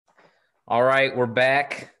All right, we're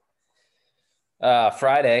back.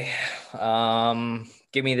 Friday.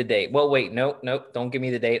 Give me the date. Well, wait, nope, don't give me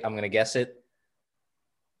the date. I'm gonna guess it.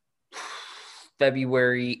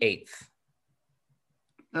 February 8th.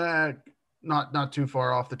 Uh, not too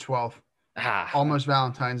far off the 12th. Ah, Almost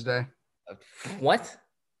Valentine's Day. what?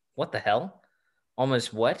 What the hell?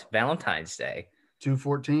 Almost what? Valentine's Day.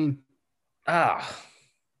 214. Ah,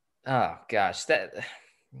 oh, gosh.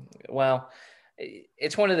 Well,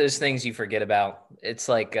 it's one of those things you forget about. It's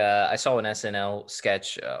like I saw an SNL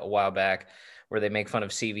sketch a while back where they make fun of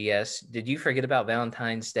CVS. Did you forget about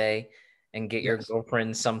Valentine's Day and get your Yes.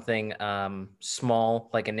 girlfriend something small,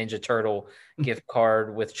 like a Ninja Turtle gift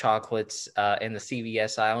card with chocolates in the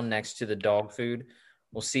CVS aisle next to the dog food?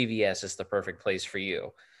 Well, CVS is the perfect place for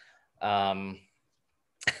you. Um,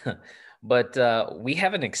 but we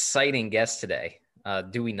have an exciting guest today,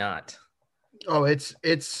 do we not? Oh,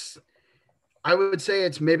 it's I would say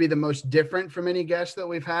it's maybe the most different from any guest that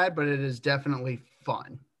we've had, but it is definitely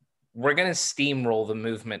fun. We're gonna steamroll the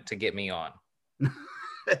movement to get me on.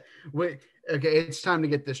 we okay, it's time to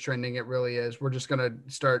get this trending. It really is. We're just gonna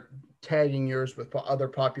start tagging yours with other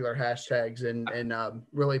popular hashtags and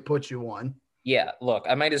really put you on. Yeah, look,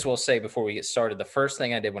 I might as well say before we get started, the first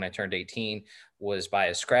thing I did when I turned 18 was buy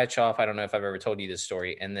a scratch off. I don't know if I've ever told you this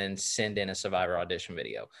story, and then send in a Survivor audition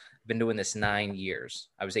video. I've been doing this 9 years.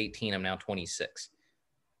 I was 18, I'm now 26.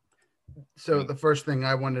 I So mean, the first thing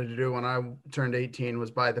I wanted to do when I turned 18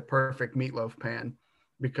 was buy the perfect meatloaf pan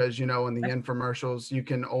because in the infomercials you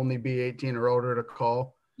can only be 18 or older to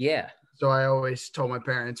call. yeah. So I always told my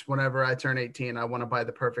parents whenever I turn 18 I want to buy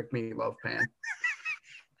the perfect meatloaf pan.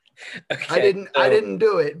 I Okay. didn't I So didn't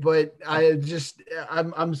do it, but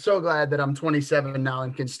I'm so glad that I'm 27 now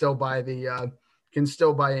and can still buy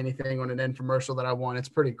anything on an infomercial that I want. It's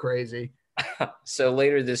pretty crazy. so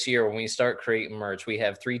later this year when we start creating merch, we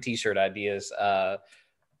have three t-shirt ideas.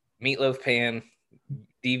 Meatloaf pan,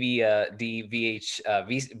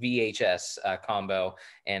 VHS combo,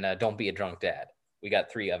 and don't be a drunk dad. We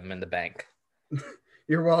got three of them in the bank.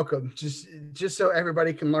 You're welcome. Just so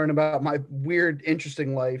everybody can learn about my weird,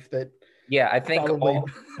 interesting life that Yeah, probably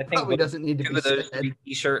I think probably both doesn't need to two be of those said. three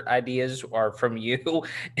t-shirt ideas are from you,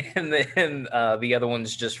 and then the other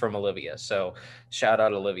one's just from Olivia. So shout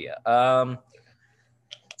out Olivia.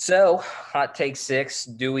 So hot take six.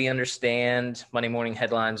 Do we understand Monday morning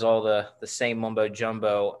headlines? All the same mumbo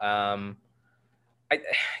jumbo. I,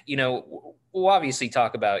 we'll obviously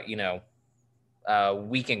talk about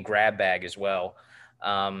weekend grab bag as well.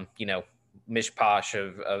 Mishposh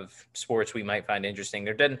of sports we might find interesting.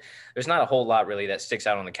 There's not a whole lot really that sticks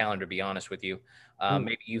out on the calendar, to be honest with you. Ooh,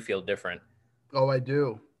 Maybe you feel different. oh, I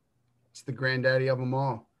do. It's the granddaddy of them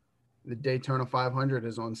all. The Daytona 500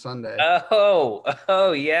 is on Sunday.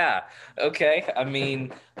 Oh yeah. Okay. I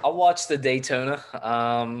mean, I'll watch the Daytona.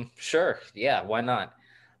 Sure. Yeah. Why not?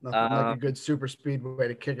 Nothing like Um, a good super speedway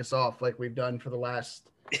to kick us off, like we've done for the last,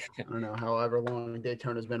 I don't know, however long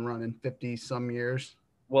Daytona's been running, 50 some years.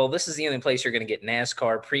 well, this is the only place you're going to get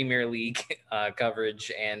NASCAR Premier League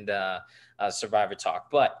coverage and Survivor talk.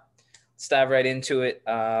 But let's dive right into it.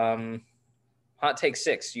 Hot take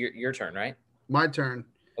six. Your turn, right? My turn.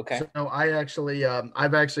 Okay. So I've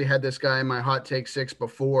actually had this guy in my hot take six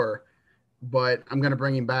before, but I'm going to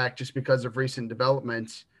bring him back just because of recent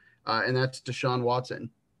developments, and that's Deshaun Watson.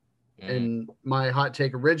 Mm. And my hot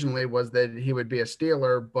take originally was that he would be a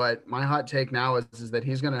Steeler, but my hot take now is that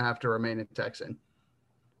he's going to have to remain a Texan.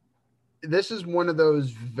 This is one of those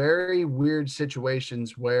very weird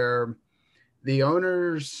situations where the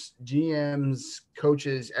owners, GMs,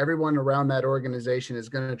 coaches, everyone around that organization is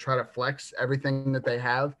going to try to flex everything that they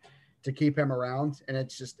have to keep him around, and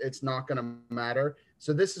it's not going to matter.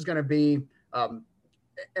 So this is going to be,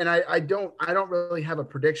 and I don't really have a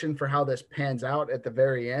prediction for how this pans out at the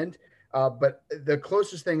very end. But the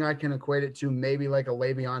closest thing I can equate it to maybe like a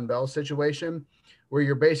Le'Veon Bell situation, where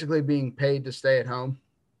you're basically being paid to stay at home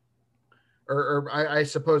or I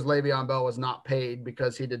suppose Le'Veon Bell was not paid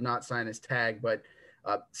because he did not sign his tag, but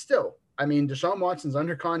still, I mean, Deshaun Watson's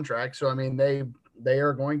under contract, so I mean they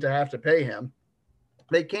are going to have to pay him.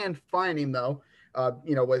 They can fine him though,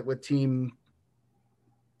 with team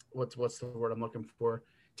what's the word I'm looking for?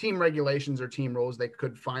 Team regulations or team rules, they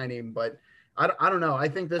could fine him, but I don't know. I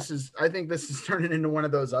think this is turning into one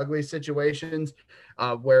of those ugly situations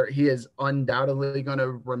where he is undoubtedly going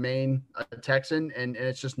to remain a Texan, and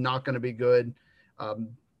it's just not going to be good. Um,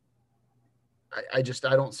 I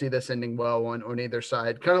don't see this ending well on either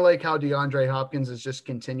side. Kind of like how DeAndre Hopkins is just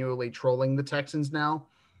continually trolling the Texans now.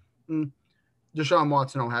 Mm, Deshaun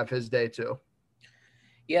Watson will have his day too.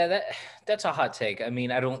 Yeah, that's a hot take. I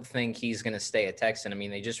mean, I don't think he's going to stay a Texan. I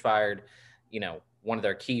mean, they just fired, one of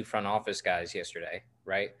their key front office guys yesterday,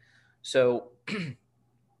 right? So it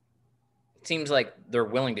seems like they're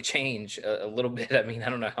willing to change a little bit. I mean, I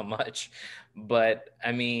don't know how much, but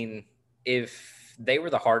I mean, if they were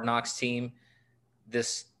the Hard Knocks team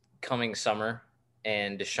this coming summer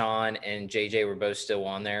and Deshaun and JJ were both still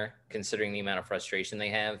on there, considering the amount of frustration they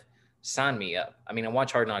have, sign me up. I mean, I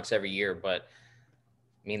watch Hard Knocks every year, but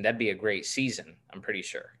I mean, that'd be a great season, I'm pretty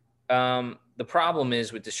sure. The problem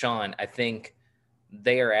is with Deshaun, I think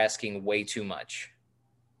they are asking way too much.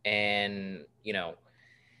 And,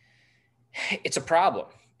 it's a problem.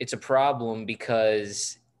 It's a problem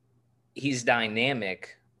because he's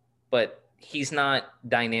dynamic, but he's not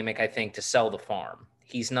dynamic, I think, to sell the farm.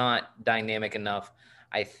 He's not dynamic enough,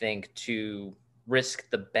 I think, to risk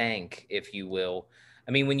the bank, if you will.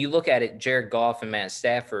 I mean, when you look at it, Jared Goff and Matt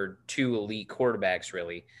Stafford, two elite quarterbacks,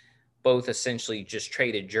 really, both essentially just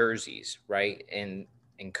traded jerseys, right? And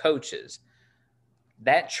coaches.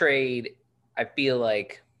 That trade, I feel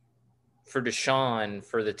like for Deshaun,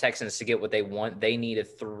 for the Texans to get what they want, they need a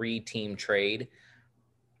 3-team trade.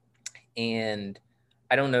 And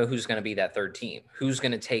I don't know who's going to be that third team. Who's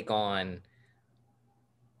going to take on,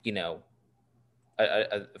 you know,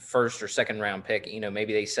 a first or second round pick?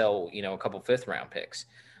 Maybe they sell, a couple fifth round picks.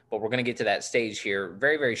 But we're going to get to that stage here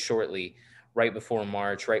very, very shortly, right before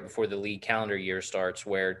March, right before the league calendar year starts,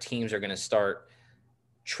 where teams are going to start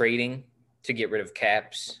trading to get rid of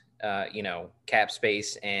cap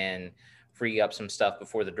space and free up some stuff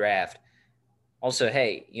before the draft. Also,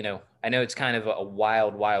 hey, I know it's kind of a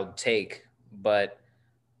wild, wild take, but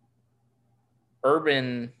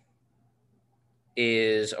Urban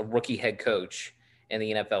is a rookie head coach in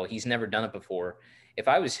the NFL. He's never done it before. If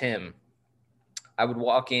I was him, I would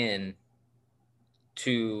walk in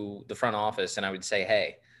to the front office and I would say,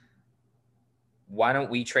 hey, why don't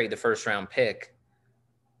we trade the first round pick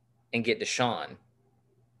and get Deshaun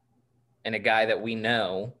and a guy that we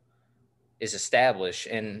know is established?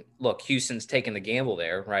 And look, Houston's taking the gamble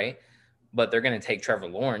there, right? But they're going to take Trevor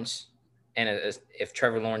Lawrence. And if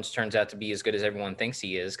Trevor Lawrence turns out to be as good as everyone thinks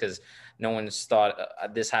he is, because no one's thought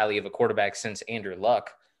this highly of a quarterback since Andrew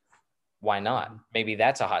Luck, why not? Maybe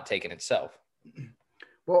that's a hot take in itself.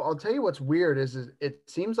 Well, I'll tell you what's weird is it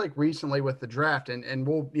seems like recently with the draft, and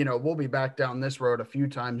we'll be back down this road a few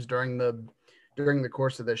times during the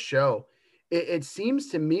course of this show. It seems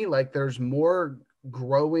to me like there's more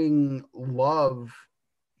growing love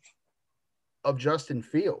of Justin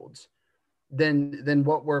Fields than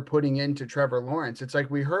what we're putting into Trevor Lawrence. It's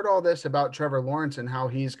like we heard all this about Trevor Lawrence and how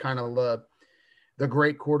he's kind of the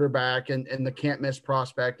great quarterback and the can't miss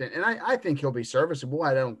prospect. And I think he'll be serviceable.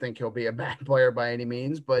 I don't think he'll be a bad player by any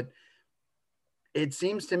means, but it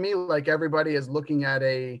seems to me like everybody is looking at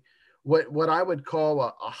what I would call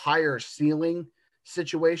a higher ceiling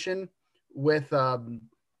situation with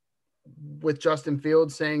Justin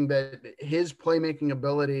Fields, saying that his playmaking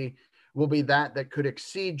ability will be that could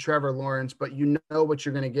exceed Trevor Lawrence, but you know what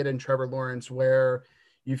you're going to get in Trevor Lawrence, where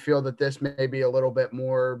you feel that this may be a little bit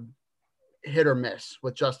more hit or miss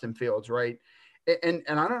with Justin Fields, right? And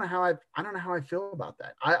I don't know how I feel about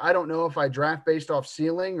that. I don't know if I draft based off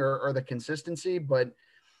ceiling or the consistency, but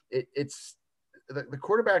it's the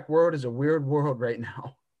quarterback world is a weird world right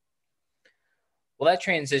now. Well, that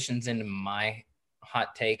transitions into my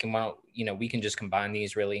hot take, and we can just combine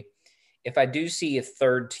these really. If I do see a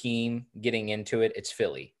third team getting into it, it's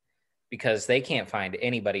Philly, because they can't find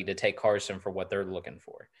anybody to take Carson for what they're looking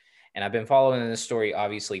for. And I've been following this story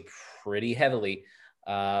obviously pretty heavily.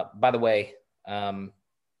 By the way,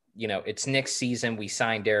 it's Nick's season. We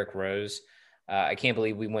signed Derrick Rose. I can't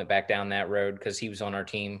believe we went back down that road because he was on our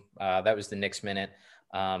team. That was the Knicks minute.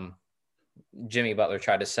 Jimmy Butler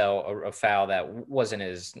tried to sell a foul that wasn't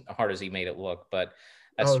as hard as he made it look, but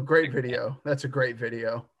that's great video. That's a great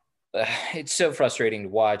video. It's so frustrating to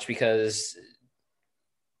watch because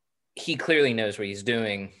he clearly knows what he's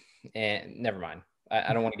doing. And never mind.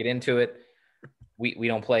 I don't want to get into it. We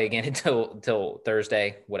don't play again until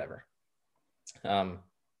Thursday, whatever.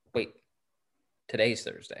 Wait, today's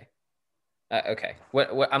Thursday. Okay.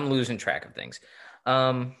 What I'm losing track of things.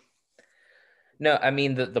 No, I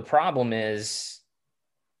mean, the problem is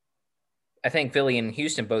I think Philly and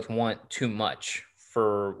Houston both want too much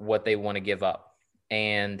for what they want to give up.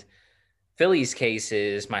 And Philly's case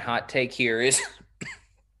is, my hot take here is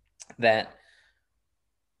that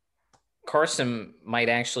Carson might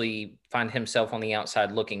actually find himself on the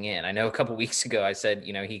outside looking in. I know a couple weeks ago I said,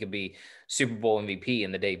 he could be Super Bowl MVP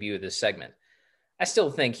in the debut of this segment. I still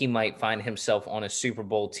think he might find himself on a Super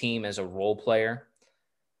Bowl team as a role player.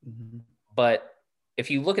 Mm-hmm. But if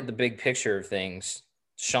you look at the big picture of things,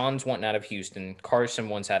 Sean's wanting out of Houston, Carson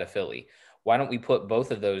wants out of Philly. Why don't we put both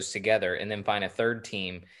of those together and then find a third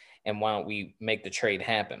team? And why don't we make the trade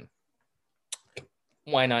happen?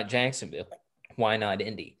 Why not Jacksonville? Why not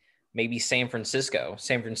Indy? Maybe San Francisco.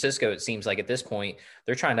 San Francisco, it seems like at this point,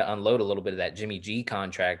 they're trying to unload a little bit of that Jimmy G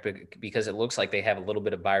contract because it looks like they have a little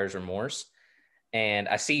bit of buyer's remorse. And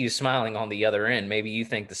I see you smiling on the other end. Maybe you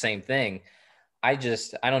think the same thing. I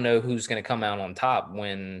don't know who's going to come out on top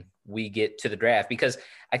when we get to the draft, because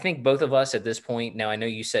I think both of us at this point, now I know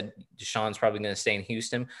you said Deshaun's probably going to stay in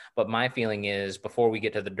Houston, but my feeling is before we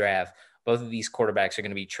get to the draft, both of these quarterbacks are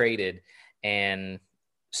going to be traded and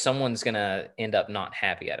someone's going to end up not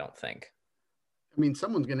happy, I don't think. I mean,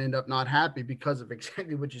 someone's going to end up not happy because of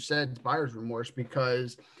exactly what you said, buyer's remorse,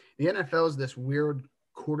 because the NFL is this weird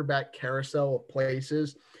quarterback carousel of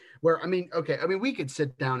places where, we could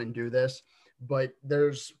sit down and do this, but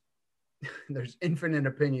there's infinite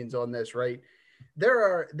opinions on this, right?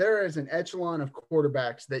 There is an echelon of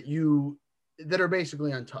quarterbacks that are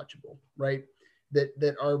basically untouchable, right?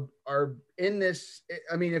 That are in this.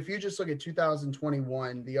 I mean, if you just look at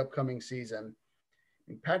 2021, the upcoming season,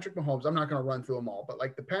 Patrick Mahomes, I'm not going to run through them all, but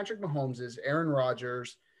like the Patrick Mahomeses, Aaron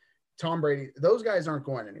Rodgers, Tom Brady, those guys aren't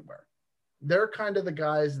going anywhere. They're kind of the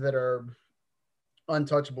guys that are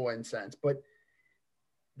untouchable in sense, but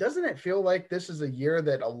doesn't it feel like this is a year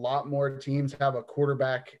that a lot more teams have a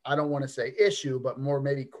quarterback, I don't want to say issue, but more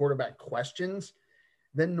maybe quarterback questions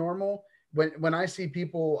than normal? When I see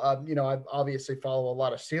people, I obviously follow a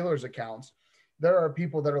lot of Steelers accounts. There are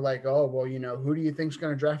people that are like, oh, well, who do you think is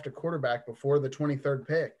going to draft a quarterback before the 23rd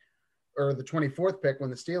pick or the 24th pick when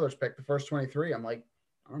the Steelers pick the first 23? I'm like,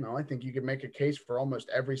 I don't know. I think you could make a case for almost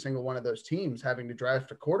every single one of those teams having to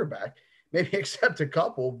draft a quarterback, maybe except a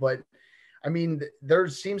couple. But I mean, there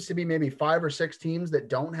seems to be maybe 5 or 6 teams that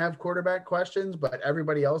don't have quarterback questions, but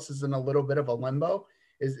everybody else is in a little bit of a limbo.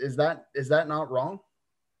 Is that not wrong?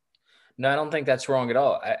 No, I don't think that's wrong at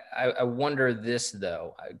all. I wonder this,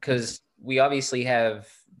 though, because we obviously have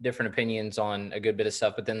different opinions on a good bit of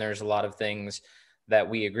stuff, but then there's a lot of things that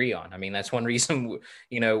we agree on. I mean, that's one reason,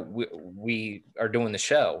 we are doing the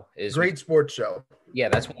show. Is great sports show. Yeah,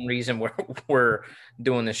 that's one reason we're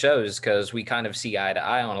doing the shows, because we kind of see eye to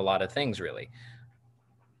eye on a lot of things, really.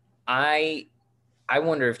 I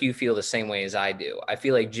wonder if you feel the same way as I do. I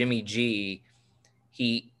feel like Jimmy G,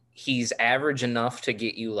 he's average enough to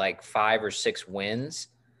get you like 5 or 6 wins,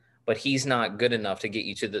 but he's not good enough to get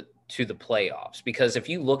you to the playoffs. Because if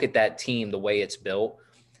you look at that team, the way it's built,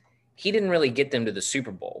 he didn't really get them to the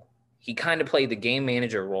Super Bowl. He kind of played the game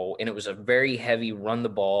manager role, and it was a very heavy run the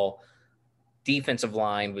ball. Defensive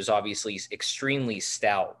line was obviously extremely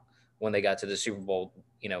stout when they got to the Super Bowl,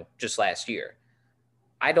 just last year.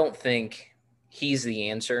 I don't think he's the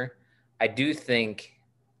answer. I do think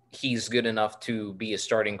he's good enough to be a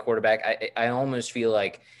starting quarterback. I almost feel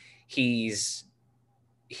like he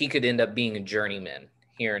could end up being a journeyman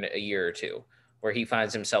here in a year or two, where he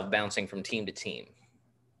finds himself bouncing from team to team.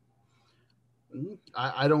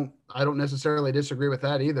 I don't necessarily disagree with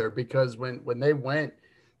that either, because when they went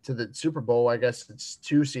to the Super Bowl, I guess it's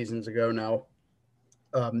 2 seasons ago now,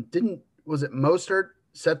 was it Mostert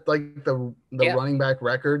set like the running back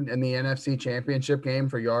record in the NFC Championship game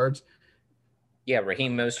for yards? Yeah,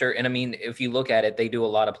 Raheem Mostert. And I mean, if you look at it, they do a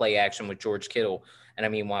lot of play action with George Kittle. And I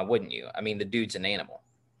mean, why wouldn't you? I mean, the dude's an animal.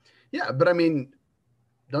 Yeah, but I mean,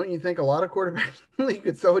 don't you think a lot of quarterbacks really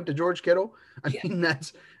could throw it to George Kittle? I mean,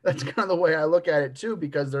 that's kind of the way I look at it too,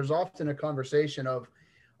 because there's often a conversation of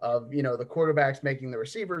the quarterbacks making the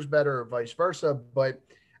receivers better or vice versa. But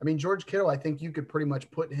I mean, George Kittle, I think you could pretty much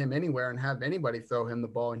put him anywhere and have anybody throw him the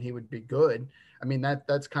ball and he would be good. I mean,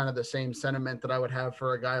 that's kind of the same sentiment that I would have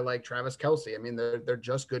for a guy like Travis Kelce. I mean, they're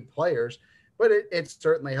just good players, but it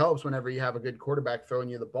certainly helps whenever you have a good quarterback throwing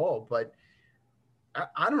you the ball. But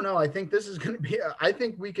I don't know. I think this is going to be I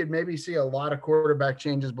think we could maybe see a lot of quarterback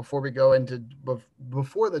changes before we go into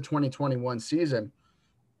before the 2021 season.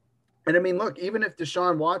 And I mean, look, even if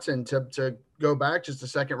Deshaun Watson, to go back just a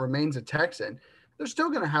second, remains a Texan, they're still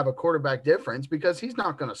going to have a quarterback difference, because he's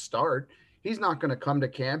not going to start. He's not going to come to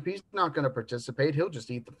camp. He's not going to participate. He'll just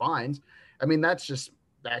eat the fines. I mean, that's just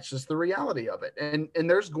the reality of it. And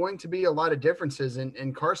there's going to be a lot of differences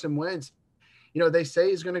in Carson Wentz. They say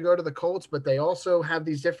he's going to go to the Colts, but they also have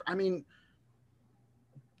these different, I mean,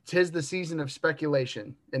 'tis the season of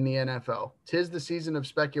speculation in the NFL. 'Tis the season of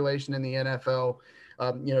speculation in the NFL.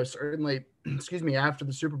 Certainly, after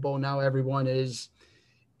the Super Bowl, now everyone is,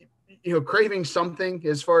 craving something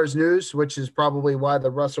as far as news, which is probably why the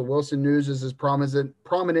Russell Wilson news is as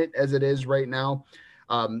prominent as it is right now.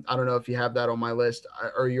 I don't know if you have that on my list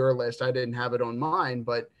or your list. I didn't have it on mine,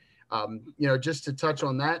 but just to touch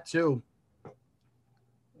on that too.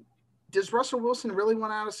 Does Russell Wilson really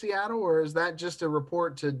want out of Seattle, or is that just a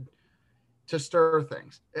report to stir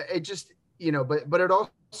things? It just, but it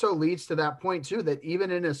also leads to that point too, that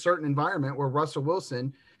even in a certain environment where Russell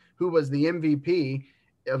Wilson, who was the MVP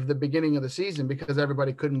of the beginning of the season because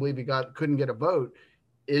everybody couldn't believe couldn't get a vote,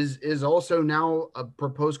 is also now a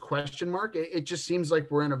proposed question mark. It just seems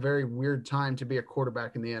like we're in a very weird time to be a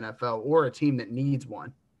quarterback in the NFL or a team that needs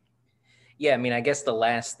one. Yeah, I mean, I guess the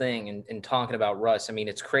last thing in talking about Russ, I mean,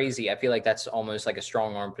 it's crazy. I feel like that's almost like a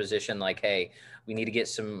strong arm position. Like, hey, we need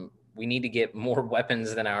to get more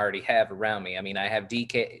weapons than I already have around me. I mean, I have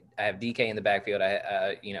DK in the backfield.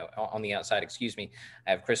 On the outside, excuse me.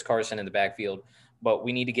 I have Chris Carson in the backfield, but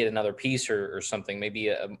we need to get another piece or something, maybe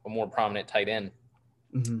a more prominent tight end.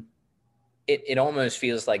 Mm-hmm. It almost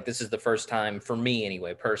feels like this is the first time for me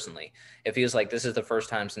anyway, personally, it feels like this is the first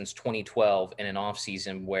time since 2012 in an off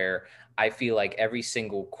season where I feel like every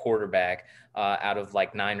single quarterback out of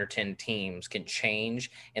like 9 or 10 teams can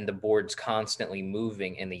change and the board's constantly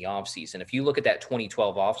moving in the off season. If you look at that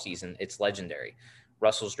 2012 off season, it's legendary.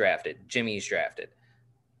 Russell's drafted, Jimmy's drafted.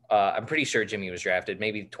 I'm pretty sure Jimmy was drafted,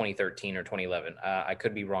 maybe 2013 or 2011. I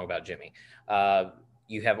could be wrong about Jimmy.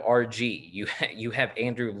 You have RG, you have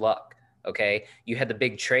Andrew Luck. Okay. You had the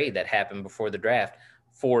big trade that happened before the draft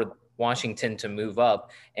for Washington to move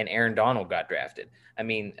up, and Aaron Donald got drafted. I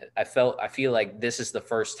mean, I feel like this is the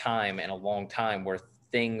first time in a long time where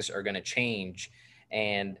things are going to change.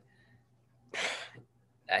 And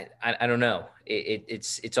I don't know.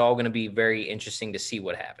 It's all going to be very interesting to see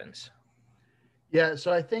what happens. Yeah,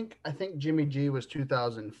 so I think Jimmy G was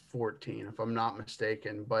 2014, if I'm not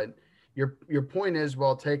mistaken. But your point is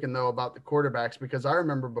well taken though about the quarterbacks, because I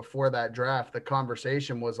remember before that draft, the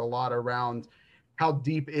conversation was a lot around how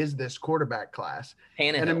deep is this quarterback class.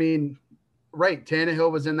 And I Tannehill. mean, right,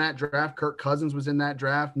 Tannehill was in that draft, Kirk Cousins was in that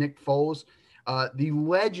draft, Nick Foles, the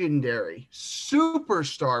legendary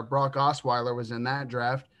superstar Brock Osweiler was in that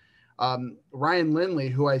draft. Ryan Lindley,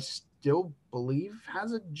 who I still believe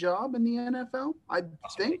has a job in the NFL, I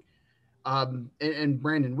think. And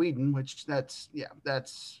Brandon Whedon, which that's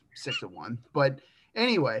 6-1. But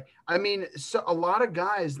anyway, I mean, so a lot of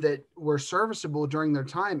guys that were serviceable during their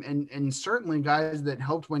time, and certainly guys that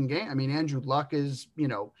helped win game. I mean, Andrew Luck is,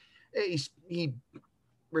 he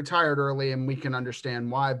retired early, and we can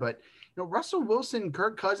understand why. But Russell Wilson,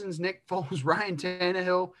 Kirk Cousins, Nick Foles, Ryan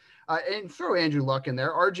Tannehill. And throw Andrew Luck in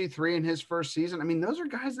there, RG3 in his first season. I mean, those are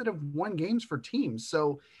guys that have won games for teams.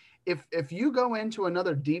 So if you go into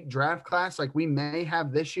another deep draft class like we may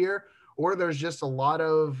have this year, or there's just a lot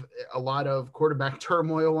of quarterback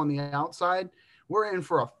turmoil on the outside, we're in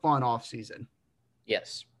for a fun off season.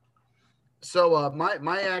 Yes. So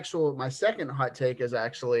my second hot take is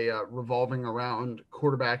actually revolving around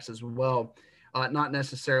quarterbacks as well, not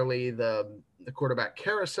necessarily the quarterback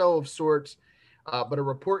carousel of sorts. But a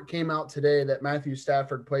report came out today that Matthew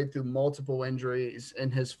Stafford played through multiple injuries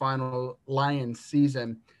in his final Lions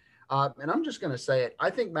season. And I'm just going to say it. I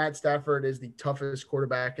think Matt Stafford is the toughest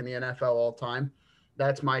quarterback in the NFL all time.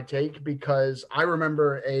 That's my take, because I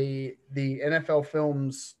remember the NFL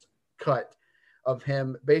Films cut of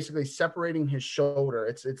him basically separating his shoulder.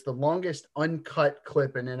 It's the longest uncut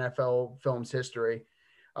clip in NFL Films history,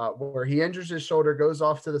 where he injures his shoulder, goes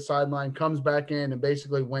off to the sideline, comes back in, and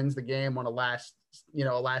basically wins the game on a last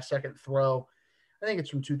second throw. I think it's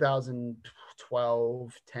from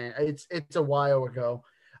 2012, 10. It's a while ago.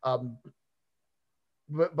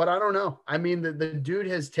 But I don't know. I mean, the dude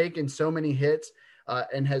has taken so many hits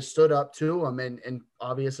and has stood up to them, and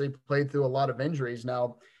obviously played through a lot of injuries.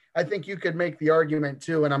 Now, I think you could make the argument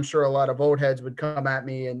too, and I'm sure a lot of old heads would come at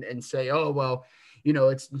me and say, oh, well,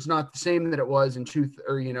 it's not the same that it was in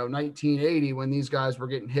 1980 when these guys were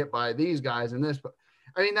getting hit by these guys and this. But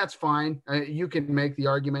I mean, that's fine. You can make the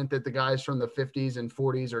argument that the guys from the 50s and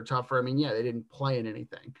 40s are tougher. I mean, yeah, they didn't play in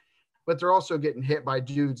anything, but they're also getting hit by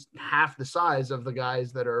dudes half the size of the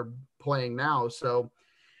guys that are playing now. So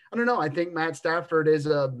I don't know. I think Matt Stafford is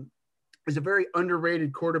a very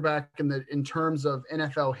underrated quarterback in terms of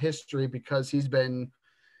NFL history, because he's been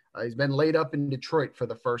laid up in Detroit for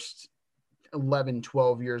the first 11,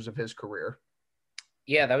 12 years of his career.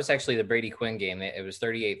 Yeah, that was actually the Brady Quinn game. It was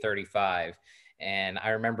 38-35. And I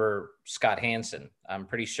remember Scott Hansen. I'm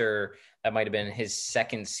pretty sure that might have been his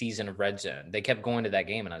second season of Red Zone. They kept going to that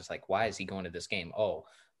game, and I was like, why is he going to this game? Oh,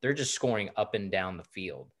 they're just scoring up and down the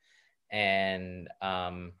field. And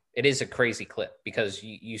it is a crazy clip, because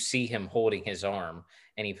you see him holding his arm,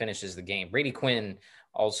 and he finishes the game. Brady Quinn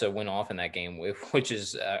also went off in that game, which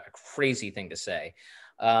is a crazy thing to say.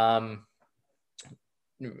 Um,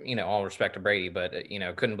 all respect to Brady, but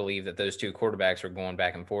couldn't believe that those two quarterbacks were going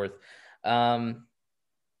back and forth.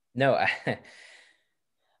 No,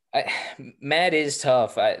 Matt is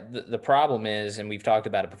tough. The problem is, and we've talked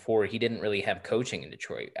about it before, he didn't really have coaching in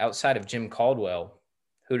Detroit. Outside of Jim Caldwell,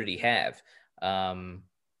 who did he have? I'm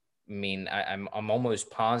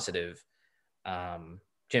almost positive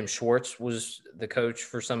Jim Schwartz was the coach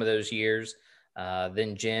for some of those years.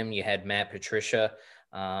 Then Jim, you had Matt Patricia.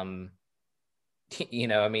 He's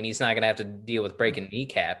not going to have to deal with breaking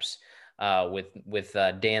kneecaps with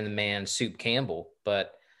Dan the Man Soup Campbell.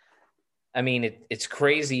 But it's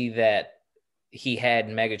crazy that he had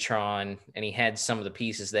Megatron and he had some of the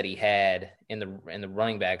pieces that he had in the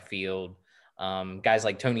running back field. Guys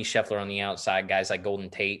like Tony Scheffler on the outside, guys like Golden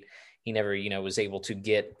Tate. He never, was able to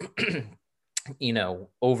get,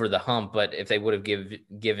 over the hump. But if they would have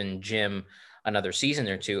given Jim another season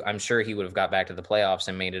or two, I'm sure he would have got back to the playoffs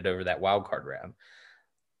and made it over that wild card round.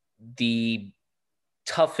 The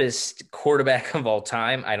toughest quarterback of all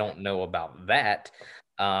time, I don't know about that.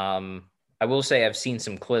 I will say I've seen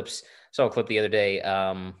some clips. Saw a clip the other day.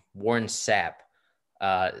 Warren Sapp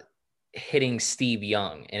hitting Steve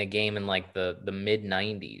Young in a game in like the mid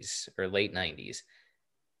 90s or late 90s.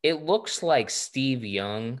 It looks like Steve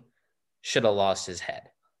Young should have lost his head.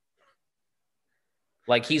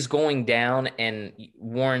 Like he's going down and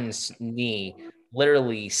Warren's knee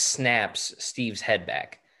literally snaps Steve's head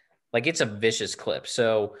back. Like it's a vicious clip.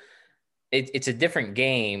 So it's a different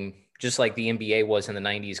game, just like the NBA was in the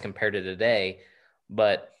 90s compared to today.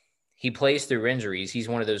 But he plays through injuries. He's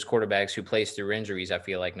one of those quarterbacks who plays through injuries, I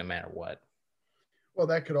feel like, no matter what. Well,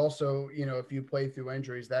 that could also, if you play through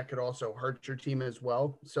injuries, that could also hurt your team as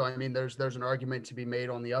well. So, there's an argument to be made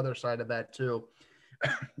on the other side of that too.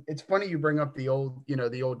 It's funny you bring up the old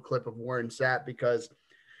clip of Warren Sapp, because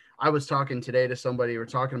I was talking today to somebody, we're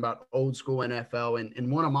talking about old school NFL,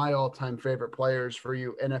 and one of my all-time favorite players for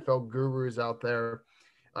you NFL gurus out there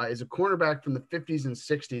is a cornerback from the 50s and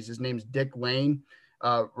 60s. His name's Dick Lane,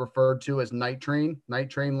 referred to as Night Train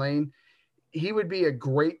Lane. He would be a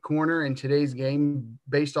great corner in today's game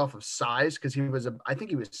based off of size, because I think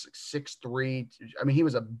he was 6'3". He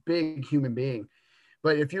was a big human being.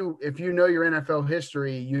 But if you know your NFL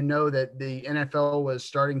history, you know that the NFL was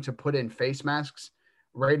starting to put in face masks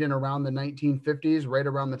right in around the 1950s, right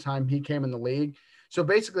around the time he came in the league. So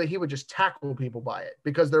basically he would just tackle people by it,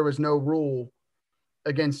 because there was no rule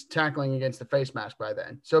against tackling against the face mask by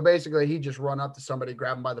then. So basically he'd just run up to somebody,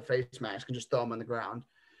 grab them by the face mask, and just throw them on the ground.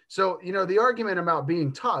 So, the argument about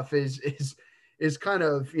being tough is kind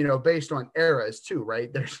of, based on eras too,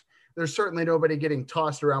 right? There's certainly nobody getting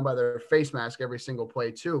tossed around by their face mask every single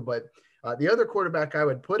play too. But the other quarterback I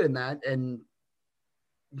would put in that, and,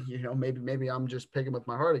 maybe I'm just picking with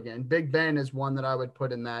my heart again, Big Ben is one that I would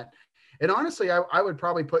put in that. And honestly, I would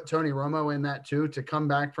probably put Tony Romo in that too, to come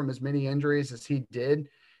back from as many injuries as he did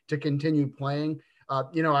to continue playing.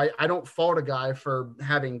 I don't fault a guy for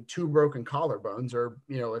having two broken collarbones, or,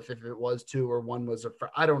 if it was two or one was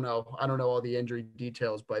I don't know all the injury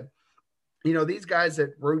details, but, these guys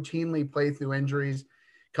that routinely play through injuries,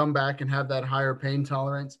 come back and have that higher pain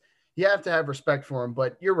tolerance, you have to have respect for them.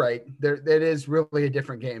 But you're right. That is really a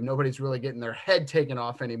different game. Nobody's really getting their head taken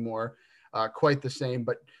off anymore. Quite the same,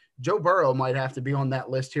 but Joe Burrow might have to be on that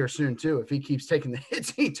list here soon too, if he keeps taking the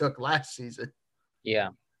hits he took last season. Yeah.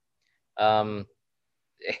 I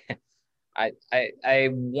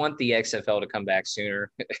want the XFL to come back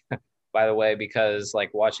sooner, by the way, because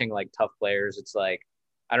like watching like tough players, it's like,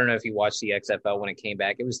 I don't know if you watched the XFL when it came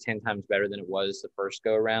back, it was 10 times better than it was the first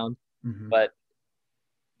go around, but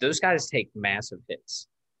those guys take massive hits.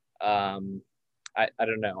 I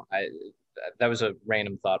don't know. That was a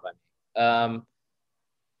random thought by me.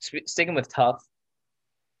 Sticking with tough,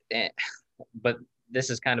 but this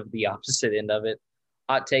is kind of the opposite end of it.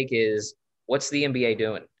 Hot take is, what's the NBA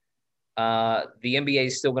doing? The NBA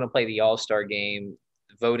is still going to play the All-Star game.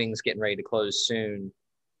 The voting's getting ready to close soon.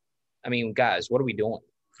 Guys, what are we doing?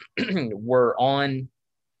 We're on.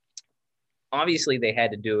 Obviously, they had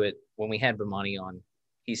to do it when we had Vermonti on.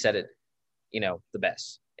 He said it, the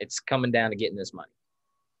best. It's coming down to getting this money.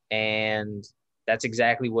 And that's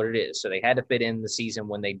exactly what it is. So they had to fit in the season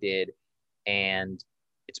when they did. And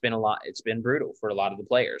it's been brutal for a lot of the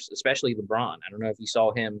players, especially LeBron. I don't know if you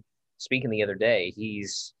saw him speaking the other day.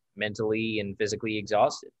 He's mentally and physically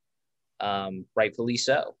exhausted, rightfully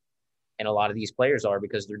so. And a lot of these players are,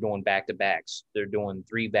 because they're doing back-to-backs. They're doing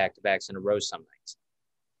 3 back-to-backs in a row some nights.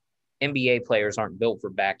 NBA players aren't built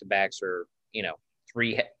for back-to-backs or,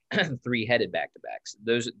 three-headed back-to-backs.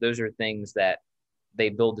 Those are things that they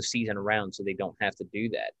build the season around so they don't have to do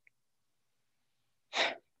that.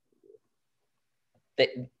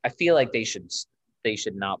 I feel like they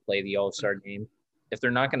should not play the All-Star game. If they're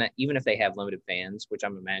not gonna, even if they have limited fans, which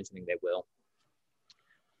I'm imagining they will,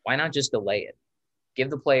 why not just delay it? Give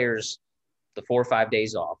the players the 4 or 5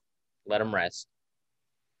 days off, let them rest.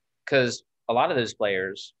 Because a lot of those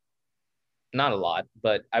players, not a lot,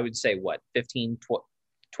 but I would say what,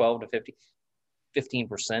 12 to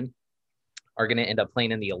 15% are going to end up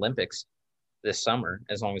playing in the Olympics this summer,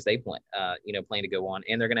 as long as they plan, plan to go on.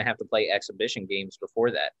 And they're going to have to play exhibition games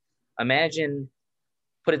before that.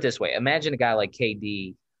 Put it this way, imagine a guy like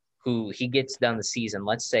KD who he gets done the season.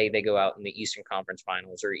 Let's say they go out in the Eastern Conference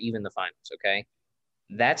Finals or even the finals, okay?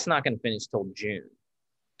 That's not going to finish till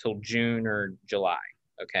June or July,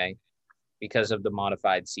 okay? Because of the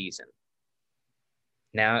modified season.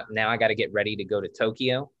 Now I got to get ready to go to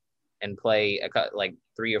Tokyo and play like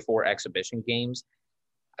 3 or 4 exhibition games.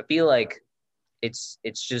 I feel like it's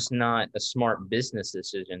just not a smart business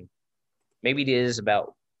decision. Maybe it is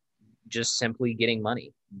about just simply getting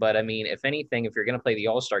money. But I mean, if anything, if you're going to play the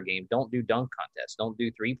All-Star game, don't do dunk contests. Don't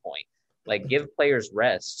do 3-point. Like, give players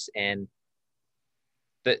rests. And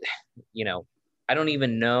but I don't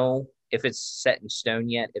even know if it's set in stone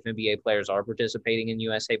yet if NBA players are participating in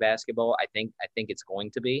USA basketball. I think it's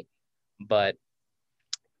going to be, but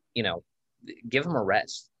give them a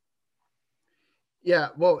rest. Yeah,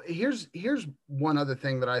 well, here's one other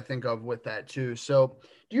thing that I think of with that too. So,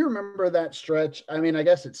 do you remember that stretch? I mean, I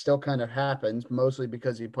guess it still kind of happens, mostly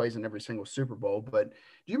because he plays in every single Super Bowl. But do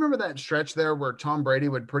you remember that stretch there where Tom Brady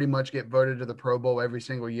would pretty much get voted to the Pro Bowl every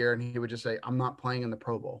single year, and he would just say, "I'm not playing in the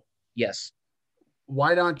Pro Bowl." Yes.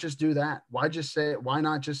 Why not just do that? Why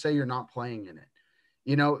not just say you're not playing in it?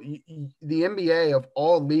 The NBA of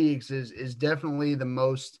all leagues is definitely the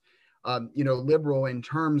most liberal in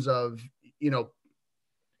terms of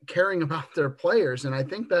caring about their players. And I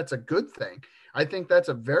think that's a good thing. I think that's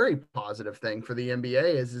a very positive thing for the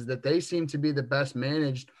NBA is that they seem to be the best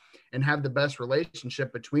managed and have the best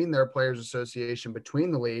relationship between their players association,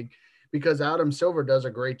 between the league, because Adam Silver does a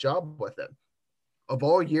great job with it. Of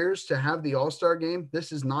all years to have the All-Star game,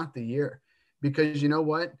 this is not the year, because you know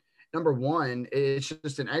what? Number one, it's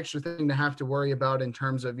just an extra thing to have to worry about in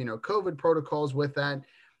terms of, COVID protocols with that.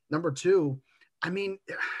 Number two, I mean,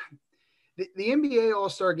 the NBA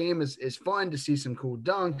All-Star game is fun to see some cool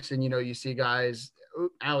dunks, and you see guys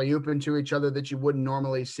alley-ooping to each other that you wouldn't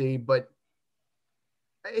normally see, but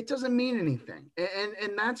it doesn't mean anything.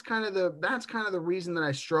 And that's kind of the reason that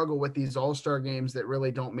I struggle with these All-Star games that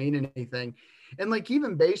really don't mean anything. And like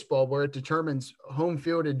even baseball, where it determines home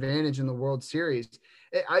field advantage in the World Series,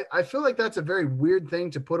 I feel like that's a very weird thing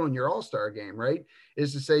to put on your All-Star game, right?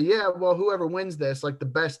 Is to say, yeah, well, whoever wins this, like the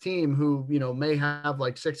best team who, may have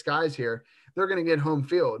like 6 guys here, they're going to get home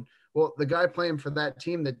field. Well, the guy playing for that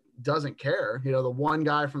team that doesn't care, the one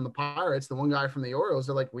guy from the Pirates, the one guy from the Orioles,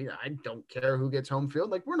 they're like, I don't care who gets home field.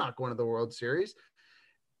 Like, we're not going to the World Series.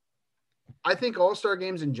 I think All-Star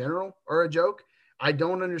games in general are a joke. I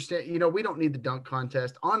don't understand. We don't need the dunk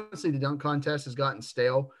contest. Honestly, the dunk contest has gotten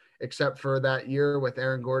stale, except for that year with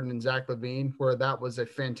Aaron Gordon and Zach LaVine, where that was a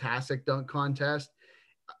fantastic dunk contest.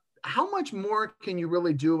 How much more can you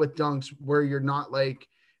really do with dunks where you're not like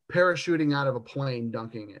parachuting out of a plane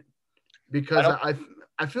dunking it? Because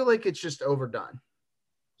I feel like it's just overdone.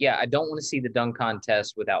 Yeah, I don't want to see the dunk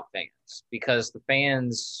contest without fans, because the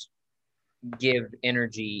fans give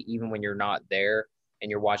energy even when you're not there and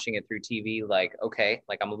you're watching it through TV. Like, okay,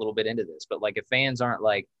 like I'm a little bit into this, but like if fans aren't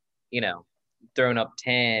like, throwing up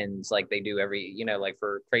tens like they do every, like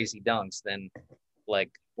for crazy dunks, then like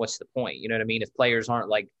what's the point? You know what I mean? If players aren't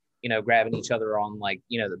like, grabbing each other on like,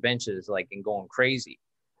 the benches like and going crazy.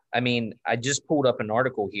 I mean, I just pulled up an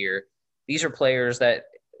article here. These are players that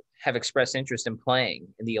have expressed interest in playing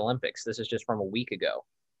in the Olympics. This is just from a week ago.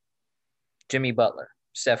 Jimmy Butler,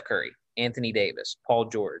 Steph Curry, Anthony Davis, Paul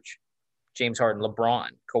George, James Harden, LeBron,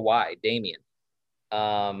 Kawhi, Damian,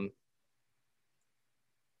 Draymond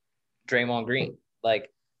Green. Like,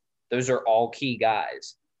 those are all key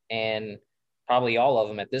guys. And probably all of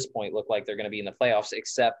them at this point look like they're going to be in the playoffs,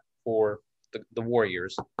 except for the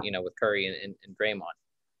Warriors, with Curry and Draymond.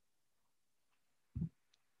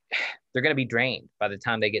 They're going to be drained by the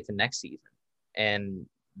time they get to next season. And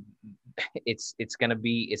it's going to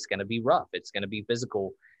be rough. It's going to be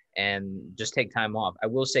physical, and just take time off. I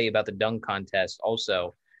will say about the dunk contest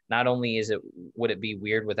also, not only would it be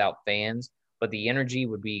weird without fans, but the energy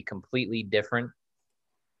would be completely different.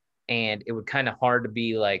 And it would kind of hard to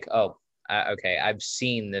be like, oh, okay, I've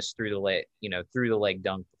seen this through the leg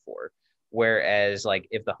dunk before. Whereas like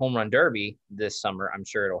if the home run derby this summer, I'm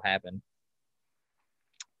sure it'll happen.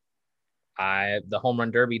 The home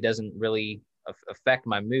run derby doesn't really affect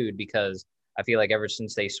my mood, because I feel like ever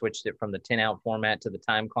since they switched it from the 10 out format to the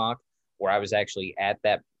time clock, where I was actually at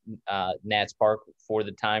that Nats Park for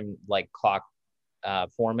the time like clock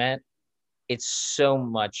format, it's so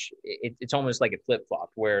much. It's almost like it flip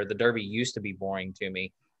flopped, where the Derby used to be boring to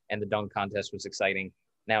me and the dunk contest was exciting.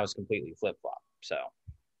 Now it's completely flip flop. So,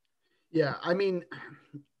 yeah, I mean,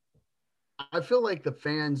 I feel like the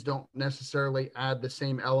fans don't necessarily add the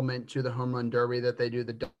same element to the home run derby that they do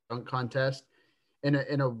the dunk contest in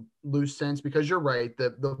a loose sense, because you're right.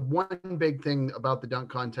 The one big thing about the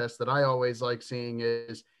dunk contest that I always like seeing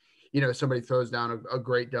is, somebody throws down a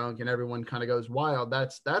great dunk and everyone kind of goes wild.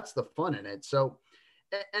 That's the fun in it. So,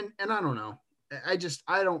 and I don't know.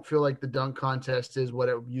 I don't feel like the dunk contest is what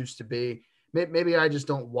it used to be. Maybe I just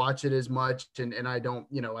don't watch it as much, and I don't,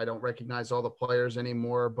 I don't recognize all the players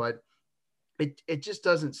anymore, but it just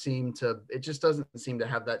doesn't seem to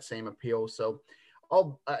have that same appeal. So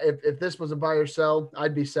I'll if this was a buy or sell,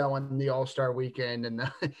 I'd be selling the All-Star weekend and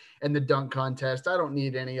the and the dunk contest. I don't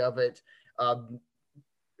need any of it.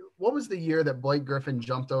 What was the year that Blake Griffin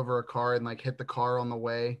jumped over a car and like hit the car on the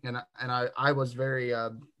way? And I was very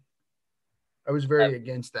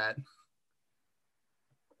against that.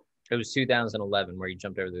 it was 2011 where he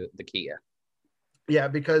jumped over the Kia. Yeah,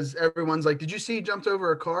 because everyone's like, "Did you see he jumped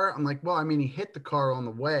over a car?" I'm like, "Well, I mean, he hit the car on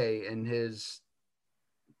the way, and his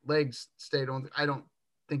legs stayed on." I don't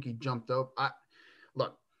think he jumped up.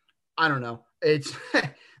 Look, I don't know. It's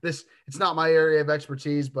it's not my area of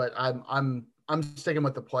expertise, but I'm sticking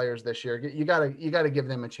with the players this year. You gotta give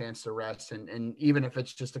them a chance to rest, and even if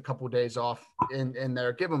it's just a couple of days off in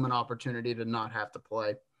there, give them an opportunity to not have to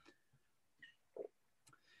play.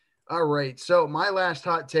 All right. So my last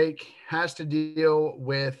hot take has to deal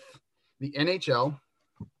with the NHL.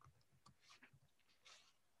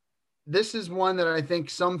 This is one that I think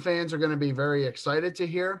some fans are going to be very excited to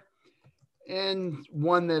hear, and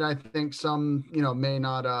one that I think some, may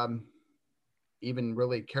not even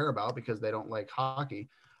really care about because they don't like hockey.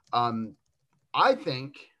 I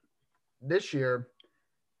think this year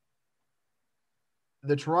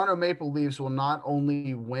the Toronto Maple Leafs will not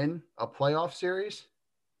only win a playoff series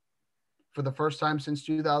for the first time since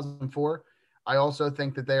 2004, I also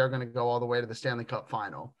think that they are going to go all the way to the Stanley Cup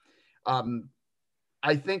final.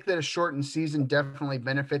 I think that a shortened season definitely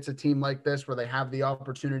benefits a team like this, where they have the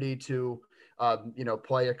opportunity to,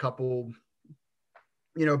 play a couple,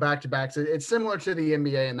 back-to-backs. It's similar to the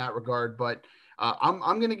NBA in that regard, but I'm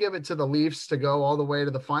going to give it to the Leafs to go all the way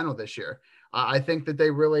to the final this year. I think that they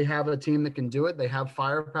really have a team that can do it. They have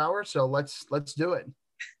firepower, so let's do it.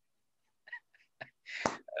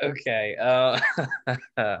 Okay.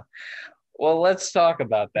 Well, let's talk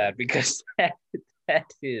about that, because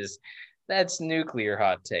that's nuclear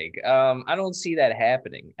hot take. I don't see that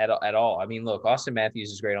happening at all. I mean, look, Austin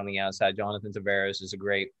Matthews is great on the outside. Jonathan Tavares is a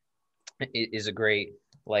great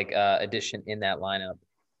like addition in that lineup.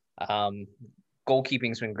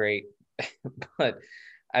 Goalkeeping's been great, but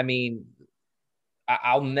I mean,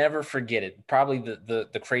 I'll never forget it. Probably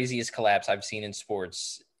the craziest collapse I've seen in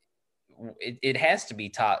sports. It has to be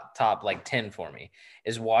top like 10 for me,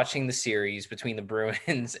 is watching the series between the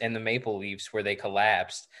Bruins and the Maple Leafs, where they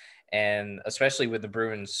collapsed, and especially with the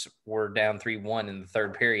Bruins were down 3-1 in the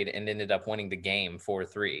third period and ended up winning the game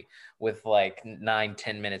 4-3 with like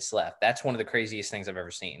 9-10 minutes left. That's one of the craziest things I've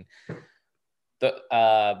ever seen.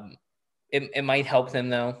 It might help them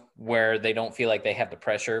though, where they don't feel like they have the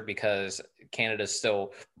pressure, because Canada's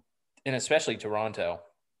still, and especially Toronto,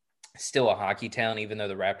 still a hockey town, even though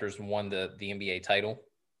the Raptors won the NBA title.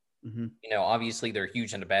 Mm-hmm. Obviously they're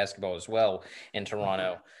huge into basketball as well in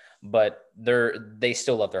Toronto, but they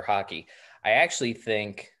still love their hockey. I actually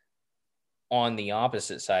think on the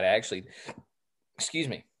opposite side, excuse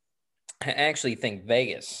me, I actually think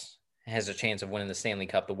Vegas has a chance of winning the Stanley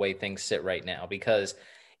Cup the way things sit right now, because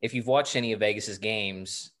if you've watched any of Vegas's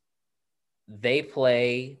games, they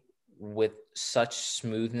play with such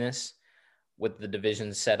smoothness with the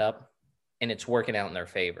division set up, and it's working out in their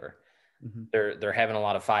favor. Mm-hmm. They're having a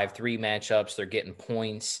lot of 5-3 matchups. They're getting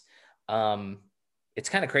points. It's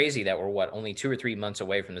kind of crazy that we're only 2 or 3 months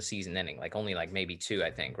away from the season ending, only maybe 2,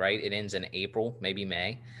 I think, right? It ends in April, maybe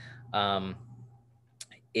May.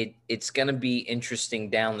 It's going to be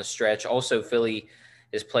interesting down the stretch. Also, Philly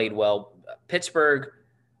has played well. Pittsburgh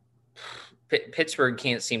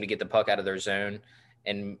can't seem to get the puck out of their zone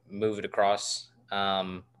and move it across.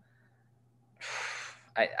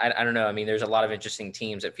 I don't know. I mean, there's a lot of interesting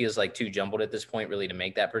teams. It feels like too jumbled at this point, really, to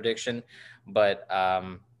make that prediction. But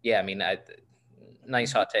yeah, I mean,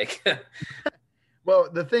 nice hot take. Well,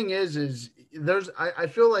 the thing is I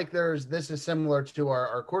feel like this is similar to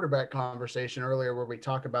our quarterback conversation earlier, where we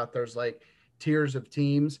talk about there's tiers of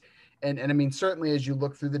teams. And I mean, certainly as you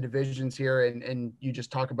look through the divisions here and you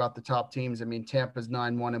just talk about the top teams, I mean, Tampa's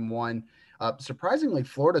 9-1-1. Surprisingly,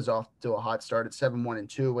 Florida's off to a hot start at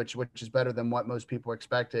 7-1-2, which is better than what most people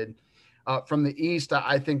expected. From the East,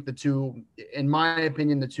 I think the two, in my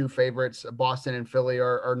opinion, the two favorites, Boston and Philly,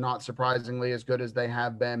 are not surprisingly as good as they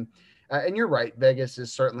have been. And you're right, Vegas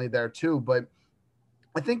is certainly there too. But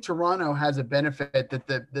I think Toronto has a benefit that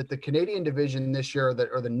the Canadian division this year,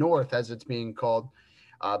 or the North as it's being called,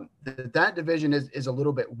 that division is a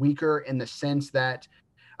little bit weaker in the sense that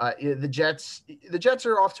the Jets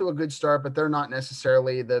are off to a good start, but they're not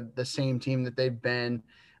necessarily the same team that they've been.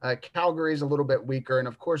 Calgary is a little bit weaker, and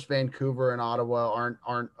of course Vancouver and Ottawa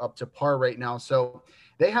aren't up to par right now. So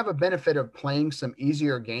they have a benefit of playing some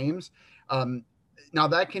easier games. Now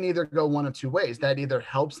that can either go one of two ways. That either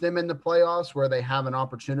helps them in the playoffs where they have an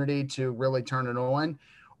opportunity to really turn it on,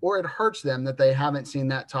 or it hurts them that they haven't seen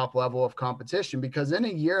that top level of competition, because in a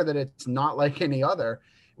year that it's not like any other,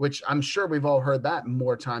 which I'm sure we've all heard that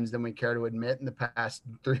more times than we care to admit in the past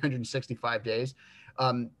 365 days.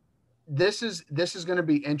 This is going to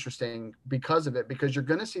be interesting because of it, because you're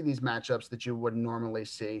going to see these matchups that you wouldn't normally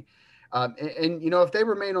see. And, if they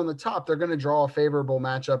remain on the top, they're going to draw a favorable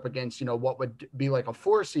matchup against, what would be like a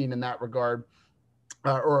 4 seed in that regard,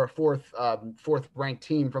 or a fourth ranked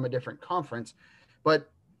team from a different conference.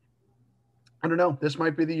 But I don't know. This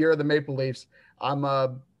might be the year of the Maple Leafs. I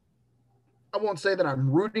won't say that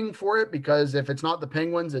I'm rooting for it, because if it's not the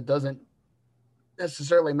Penguins, it doesn't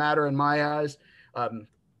necessarily matter in my eyes.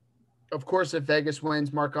 Of course, if Vegas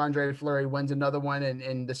wins, Marc-Andre Fleury wins another one,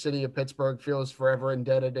 and the city of Pittsburgh feels forever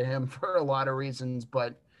indebted to him for a lot of reasons.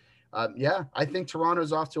 But yeah, I think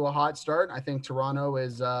Toronto's off to a hot start. I think Toronto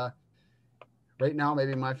is right now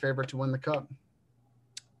maybe my favorite to win the cup.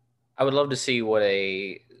 I would love to see what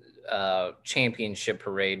a championship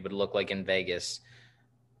parade would look like in Vegas,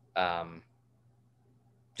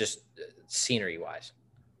 just scenery wise.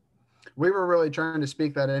 We were really trying to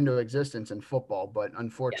speak that into existence in football, but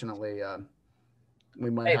unfortunately, we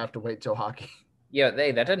might have to wait till hockey. Yeah,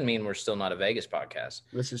 that doesn't mean we're still not a Vegas podcast.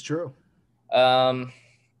 This is true.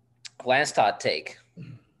 Last hot take.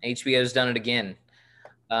 HBO's done it again.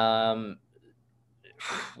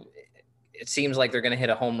 It seems like they're going to hit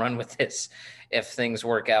a home run with this if things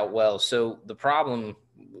work out well. So the problem,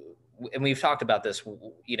 and we've talked about this,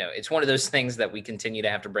 it's one of those things that we continue to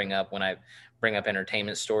have to bring up when I bring up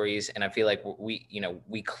entertainment stories. And I feel like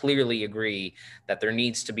we clearly agree that there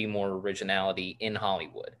needs to be more originality in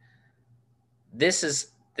Hollywood. This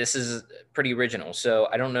is pretty original. So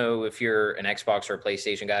I don't know if you're an Xbox or a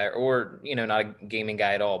PlayStation guy, or, not a gaming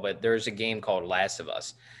guy at all, but there's a game called Last of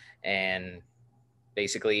Us. And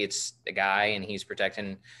basically it's a guy and he's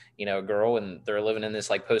protecting, a girl, and they're living in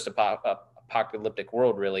this like post-apocalyptic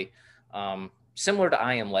world, really. Similar to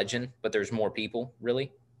I Am Legend, but there's more people,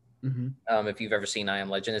 really. Mm-hmm. If you've ever seen I Am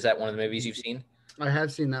Legend, is that one of the movies you've seen? I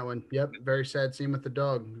have seen that one. Yep. Very sad scene with the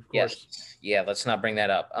dog, of course. Yes. Yeah, let's not bring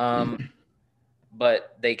that up.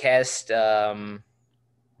 But they cast the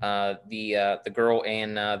girl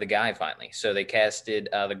and the guy finally. So they casted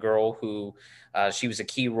the girl who she was a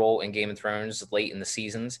key role in Game of Thrones late in the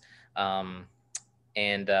seasons. And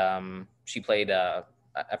she played I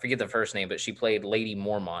forget the first name, but she played Lady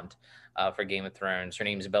Mormont for Game of Thrones. Her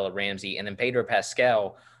name is Bella Ramsey. And then Pedro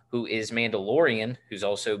Pascal, who is Mandalorian, who's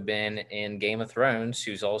also been in Game of Thrones,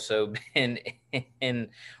 who's also been in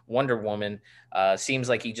Wonder Woman. Seems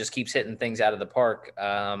like he just keeps hitting things out of the park.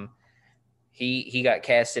 He got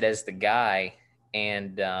casted as the guy,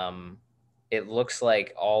 and it looks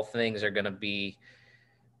like all things are going to be –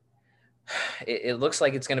 it looks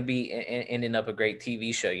like it's going to be ending up a great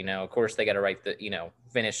TV show. Of course, they got to write the,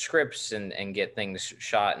 finish scripts and get things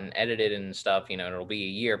shot and edited and stuff. It'll be a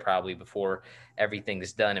year probably before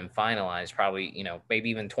everything's done and finalized, probably, maybe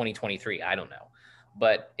even 2023. I don't know.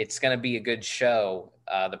 But it's going to be a good show.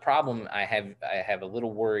 The problem I have a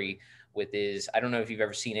little worry with is, I don't know if you've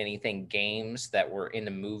ever seen anything games that were in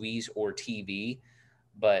the movies or TV,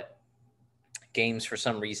 but games for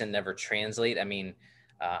some reason never translate. I mean,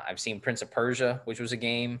 I've seen Prince of Persia, which was a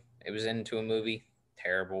game. It was into a movie.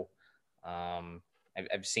 Terrible.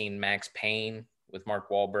 I've seen Max Payne with Mark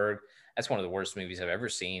Wahlberg. That's one of the worst movies I've ever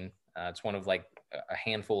seen. It's one of like a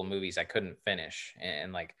handful of movies I couldn't finish,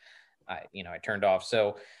 and like I turned off.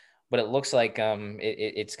 So, but it looks like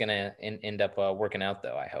it's gonna end up working out,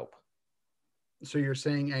 though. I hope. So you're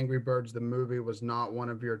saying Angry Birds the movie was not one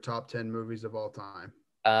of your top 10 movies of all time?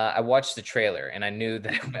 I watched the trailer and I knew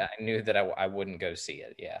that I wouldn't go see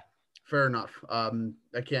it. Yeah. Fair enough.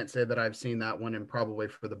 I can't say that I've seen that one, and probably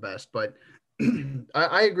for the best, but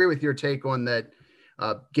I agree with your take on that.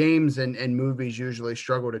 games and movies usually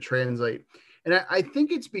struggle to translate. And I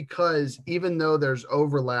think it's because even though there's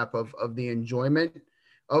overlap of the enjoyment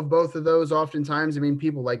of both of those, oftentimes, I mean,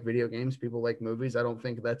 people like video games, people like movies. I don't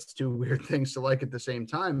think that's two weird things to like at the same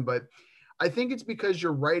time, but I think it's because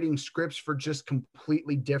you're writing scripts for just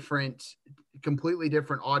completely different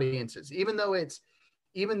audiences. Even though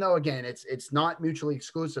again, it's not mutually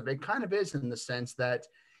exclusive. It kind of is in the sense that,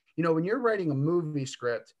 when you're writing a movie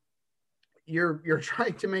script, you're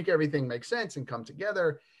trying to make everything make sense and come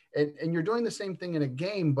together. And you're doing the same thing in a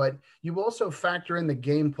game, but you also factor in the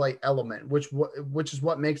gameplay element, which is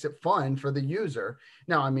what makes it fun for the user.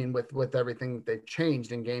 Now, I mean, with everything that they've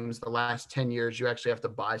changed in games the last 10 years, you actually have to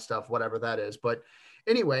buy stuff, whatever that is. But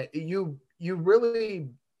anyway, you really,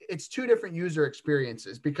 it's two different user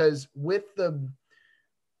experiences, because with the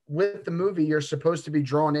movie, you're supposed to be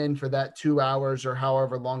drawn in for that 2 hours or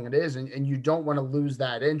however long it is, and you don't want to lose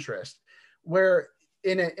that interest. Where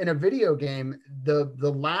in a video game, the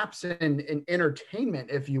lapse in entertainment,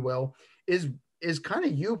 if you will, is kind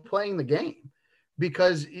of you playing the game,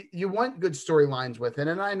 because you want good storylines with it.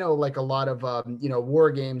 And I know, like, a lot of war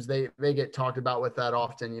games, they get talked about with that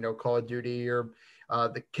often. Call of Duty, or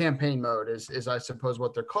the campaign mode is I suppose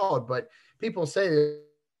what they're called. But people say,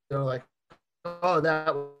 they're like, oh,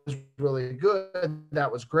 that was really good,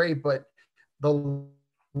 that was great, but the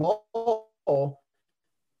lull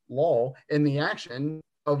in the action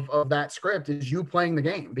of that script is you playing the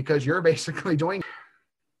game, because you're basically doing.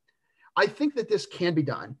 I think that this can be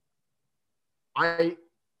done. I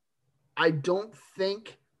don't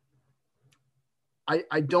think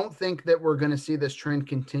that we're going to see this trend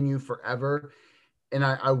continue forever, and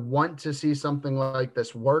I want to see something like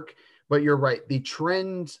this work. But you're right. The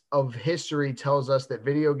trend of history tells us that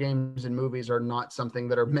video games and movies are not something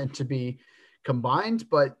that are meant to be combined,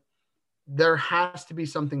 but there has to be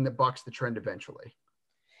something that bucks the trend eventually.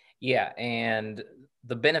 Yeah, and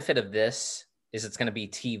the benefit of this is it's going to be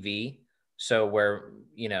TV. So where,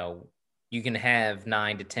 you can have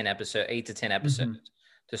 8 to 10 episodes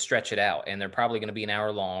to stretch it out, and they're probably going to be an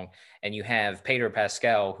hour long. And you have Pedro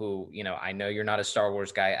Pascal, who, I know you're not a Star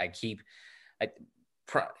Wars guy.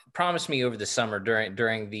 Promise me over the summer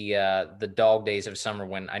during the dog days of summer,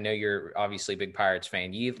 when I know you're obviously a big Pirates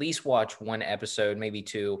fan, you at least watch one episode, maybe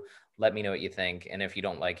two. Let me know what you think, and if you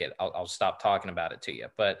don't like it, I'll stop talking about it to you.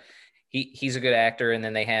 But he's a good actor, and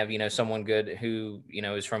then they have someone good who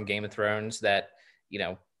is from Game of Thrones that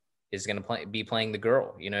is going to be playing the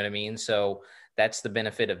girl. You know what I mean? So that's the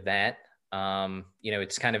benefit of that.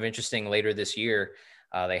 It's kind of interesting. Later this year,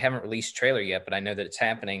 they haven't released a trailer yet, but I know that it's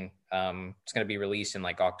happening. It's going to be released in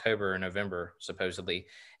like October or November, supposedly,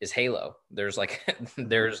 is Halo. There's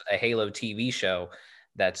there's a Halo TV show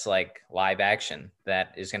that's like live action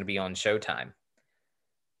that is going to be on Showtime.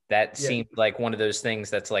 That seemed like one of those things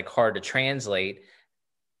that's like hard to translate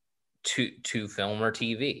to film or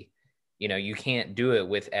TV. You can't do it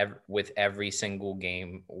with every single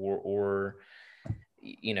game, or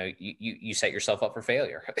you set yourself up for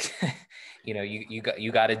failure.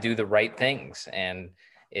 You got to do the right things, and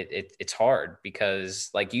it's hard, because,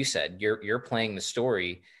 like you said, you're playing the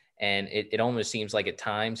story, and it almost seems like at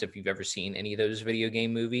times, if you've ever seen any of those video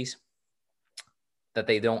game movies, that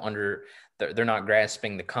they're not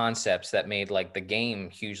grasping the concepts that made like the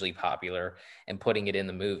game hugely popular and putting it in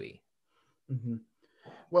the movie. Mm-hmm.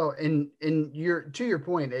 Well, and to your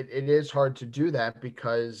point, it is hard to do that,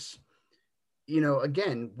 because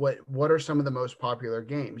again, what are some of the most popular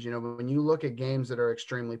games? When you look at games that are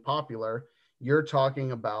extremely popular, you're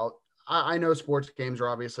talking about, I know sports games are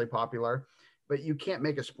obviously popular, but you can't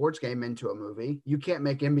make a sports game into a movie. You can't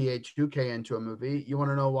make NBA 2K into a movie. You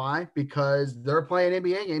want to know why? Because they're playing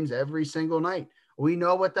NBA games every single night. We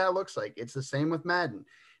know what that looks like. It's the same with Madden.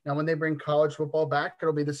 Now, when they bring college football back,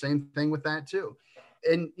 it'll be the same thing with that too.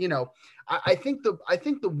 And I think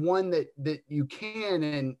the one that you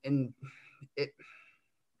can, and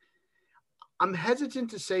I'm hesitant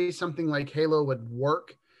to say something like Halo would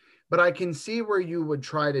work, but I can see where you would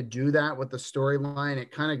try to do that with the storyline.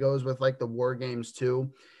 It kind of goes with like the war games too.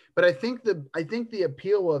 But I think the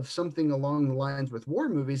appeal of something along the lines with war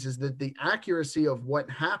movies is that the accuracy of what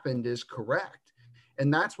happened is correct.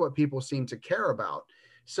 And that's what people seem to care about.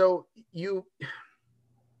 So you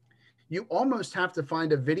almost have to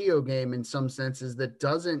find a video game in some senses that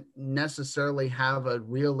doesn't necessarily have a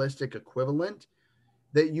realistic equivalent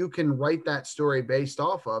that you can write that story based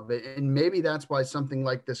off of it. And maybe that's why something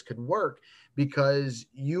like this could work, because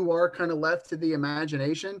you are kind of left to the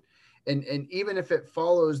imagination. And even if it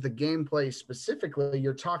follows the gameplay specifically,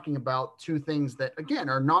 you're talking about two things that, again,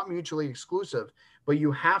 are not mutually exclusive, but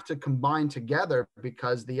you have to combine together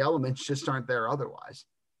because the elements just aren't there otherwise.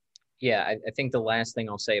 Yeah, I think the last thing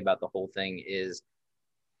I'll say about the whole thing is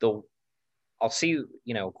the I'll see,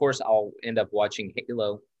 of course, I'll end up watching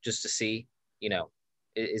Halo just to see, you know,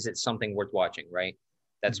 is it something worth watching, right?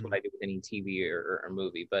 That's what Mhm. I do with any TV or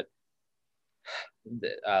movie. But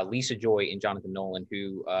Lisa Joy and Jonathan Nolan,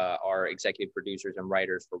 who are executive producers and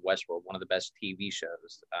writers for Westworld, one of the best TV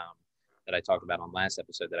shows that I talked about on last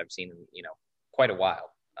episode that I've seen in, quite a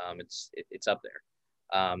while. It's up there.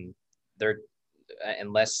 They're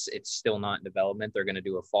unless it's still not in development, they're going to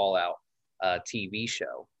do a Fallout TV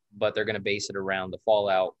show, but they're going to base it around the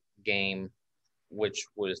Fallout game, which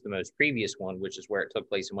was the most previous one, which is where it took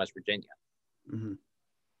place in West Virginia. Mm-hmm.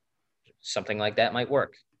 Something like that might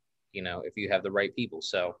work, if you have the right people.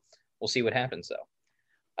 So we'll see what happens,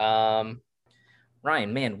 though.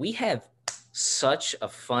 Ryan, man, we have such a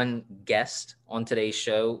fun guest on today's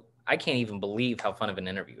show. I can't even believe how fun of an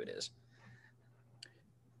interview it is.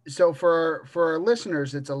 So for our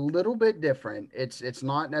listeners, it's a little bit different. It's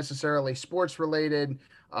not necessarily sports related.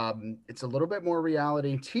 It's a little bit more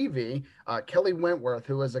reality TV. Kelley Wentworth,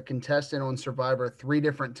 who was a contestant on Survivor 3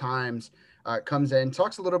 different times, comes in,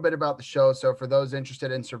 talks a little bit about the show. So for those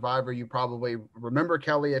interested in Survivor, you probably remember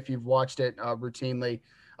Kelley if you've watched it routinely.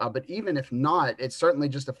 But even if not, it's certainly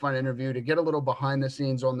just a fun interview to get a little behind the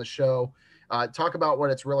scenes on the show, talk about what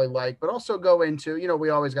it's really like, but also go into, we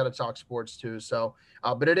always got to talk sports too. So,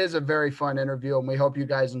 but it is a very fun interview, and we hope you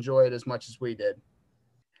guys enjoy it as much as we did.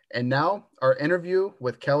 And now, our interview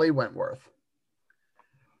with Kelley Wentworth.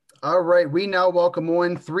 All right, we now welcome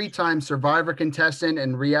on 3-time Survivor contestant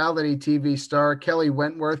and reality TV star, Kelley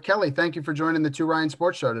Wentworth. Kelley, thank you for joining the Two Ryan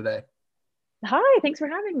Sports Show today. Hi, thanks for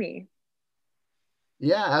having me.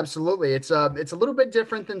 Yeah, absolutely. It's a little bit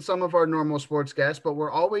different than some of our normal sports guests, but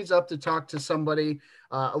we're always up to talk to somebody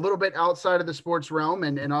a little bit outside of the sports realm,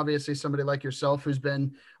 and obviously somebody like yourself who's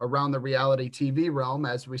been around the reality TV realm,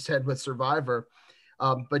 as we said with Survivor.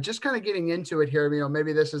 But just kind of getting into it here,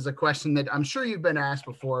 maybe this is a question that I'm sure you've been asked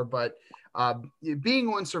before, but being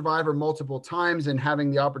on Survivor multiple times and having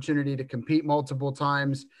the opportunity to compete multiple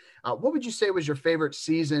times, what would you say was your favorite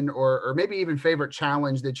season or maybe even favorite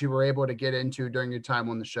challenge that you were able to get into during your time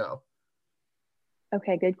on the show?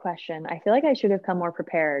 Okay, good question. I feel like I should have come more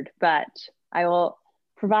prepared, but I will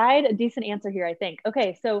provide a decent answer here, I think.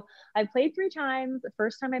 Okay, so I played 3 times. The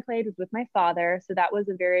first time I played was with my father, so that was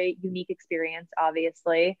a very unique experience,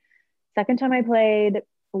 obviously. Second time I played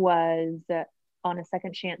was on a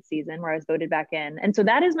second chance season where I was voted back in. And so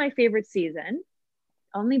that is my favorite season,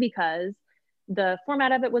 only because the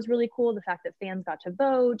format of it was really cool. The fact that fans got to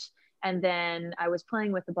vote. And then I was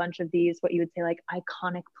playing with a bunch of these, what you would say, like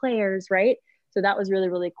iconic players, right? So that was really,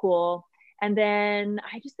 really cool. And then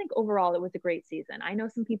I just think overall it was a great season. I know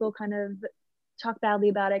some people kind of talk badly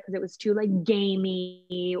about it because it was too like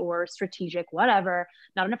gamey or strategic, whatever,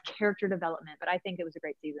 not enough character development, but I think it was a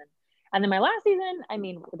great season. And then my last season, I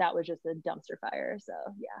mean, that was just a dumpster fire. So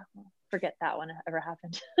yeah, forget that one ever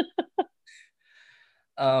happened.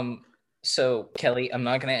 So Kelley, I'm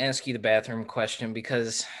not going to ask you the bathroom question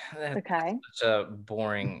because that's such a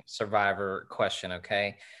boring Survivor question.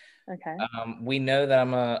 Okay. Okay. We know that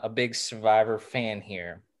I'm a big Survivor fan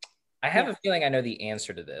here. I have a feeling I know the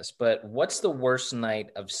answer to this, but what's the worst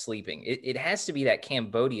night of sleeping? It has to be that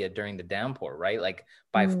Cambodia during the downpour, right? Like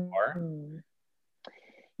by far.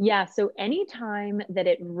 Yeah. So anytime that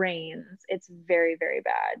it rains, it's very, very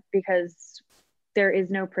bad because there is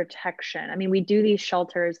no protection. I mean, we do these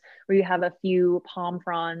shelters where you have a few palm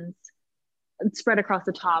fronds spread across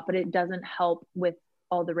the top, but it doesn't help with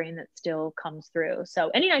all the rain that still comes through. So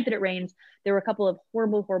any night that it rains, there were a couple of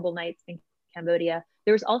horrible, horrible nights in Cambodia.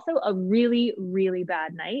 There was also a really, really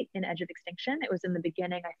bad night in Edge of Extinction. It was in the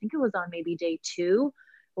beginning. I think it was on maybe day 2.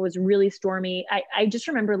 It was really stormy. I just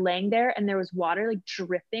remember laying there and there was water like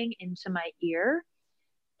dripping into my ear.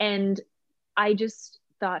 And I just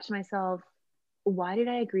thought to myself, why did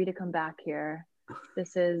I agree to come back here?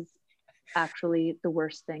 This is actually the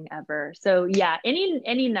worst thing ever. So yeah,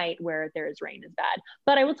 any night where there is rain is bad.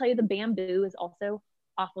 But I will tell you, the bamboo is also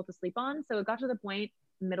awful to sleep on. So it got to the point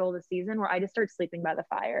middle of the season where I just started sleeping by the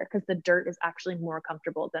fire because the dirt is actually more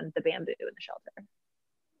comfortable than the bamboo in the shelter.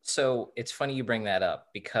 So it's funny you bring that up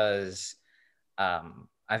because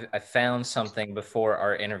I found something before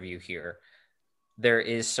our interview here. There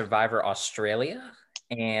is Survivor Australia,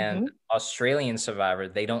 and Australian Survivor,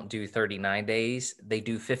 they don't do 39 days, they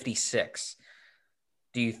do 56.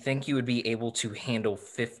 Do you think you would be able to handle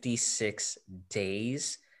 56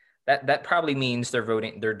 days? That probably means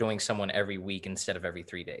they're doing someone every week instead of every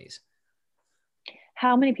 3 days.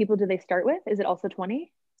 How many people do they start with? Is it also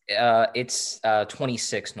 20? It's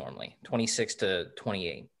 26 normally, 26 to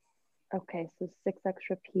 28. Okay, so 6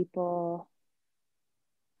 extra people.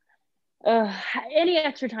 Uh, any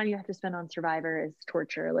extra time you have to spend on Survivor is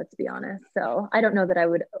torture, let's be honest. So I don't know that I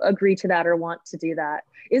would agree to that or want to do that.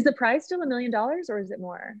 Is the prize still $1 million or is it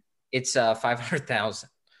more? It's 500,000.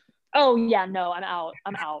 Oh yeah, no, I'm out.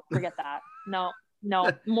 I'm out. Forget that. No,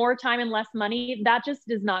 no, more time and less money. That just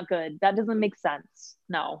is not good. That doesn't make sense.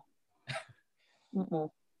 No. Mm-mm.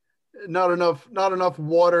 Not enough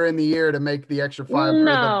water in the year to make the extra five or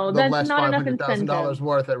No, the that's less not enough $500,000 incentive.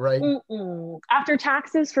 worth it, right? Mm-mm. After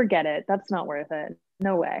taxes, forget it. That's not worth it.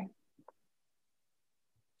 No way.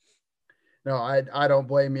 No, I don't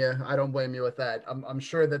blame you. I don't blame you with that. I'm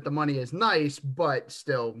sure that the money is nice, but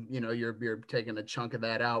still, you're taking a chunk of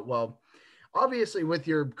that out. Well, obviously with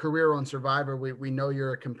your career on Survivor, we know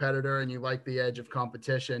you're a competitor and you like the edge of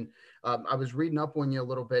competition. I was reading up on you a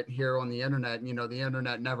little bit here on the internet, and the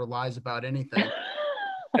internet never lies about anything.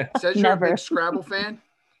 It says you're a Never. big Scrabble fan.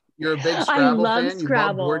 You're a big I Scrabble love fan. You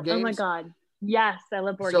love board Scrabble. Oh my games. God. Yes, I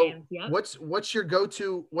love board So games. Yep. what's your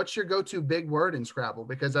go-to big word in Scrabble?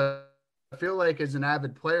 Because I feel like as an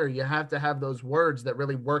avid player, you have to have those words that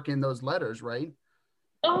really work in those letters, right?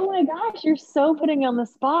 Oh my gosh, you're so putting me on the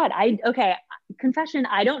spot. Okay, confession,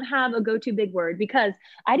 I don't have a go-to big word because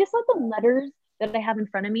I just let the letters that I have in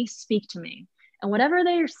front of me speak to me. And whatever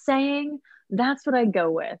they're saying, that's what I go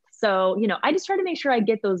with. So, I just try to make sure I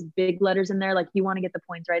get those big letters in there. Like you want to get the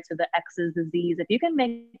points right. So the X's, the Z's, if you can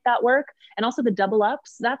make that work, and also the double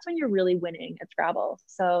ups, that's when you're really winning at Scrabble.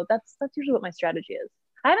 So that's usually what my strategy is.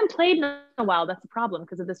 I haven't played in a while. That's the problem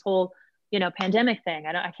because of this whole pandemic thing.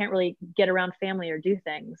 I can't really get around family or do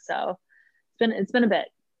things. So it's been a bit.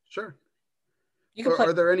 Sure. You can play.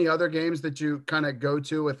 Are there any other games that you kind of go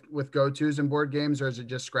to with go-tos in board games, or is it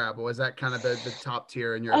just Scrabble? Is that kind of the top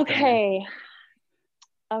tier in your opinion?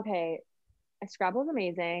 Okay. Scrabble's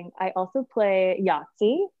amazing. I also play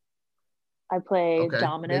Yahtzee. I play Okay.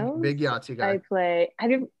 dominoes. Big Yahtzee guy.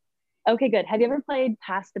 Okay, good. Have you ever played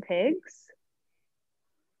Pass the Pigs?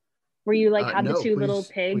 Where you have the No, two little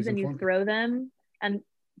please pigs and you throw them, and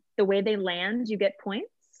the way they land, you get points?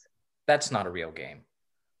 That's not a real game.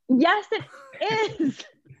 Yes, it is.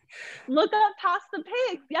 Look up Pass the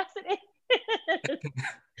Pigs. Yes, it is.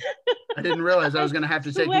 I didn't realize I was going to have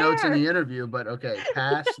to take notes in the interview, but okay.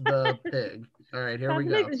 Pass the pig. All right, here we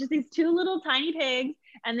go. It's just these two little tiny pigs,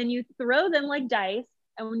 and then you throw them like dice.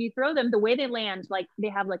 And when you throw them, the way they land, they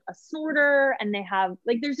have a snorter, and they have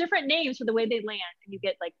there's different names for the way they land, and you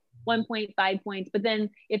get 1.5 points. But then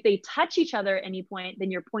if they touch each other at any point,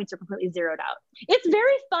 then your points are completely zeroed out. It's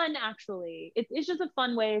very fun, actually. It's just a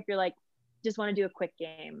fun way if you're just want to do a quick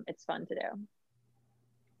game. It's fun to do.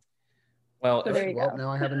 Well, so there you go. Now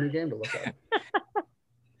I have a new game to look at.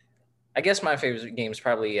 I guess my favorite game is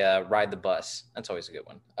probably Ride the Bus. That's always a good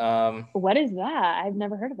one. What is that? I've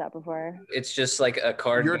never heard of that before. It's just like a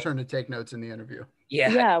card Your game. turn to take notes in the interview.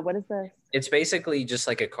 Yeah, what is this? It's basically just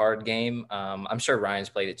like a card game. I'm sure Ryan's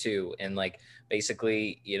played it too. And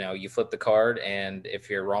basically, you flip the card, and if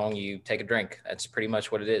you're wrong, you take a drink. That's pretty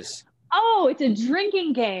much what it is. Oh, it's a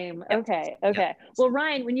drinking game. Yep. Okay. Yep. Well,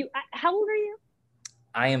 Ryan, how old are you?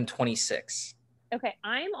 I am 26. Okay,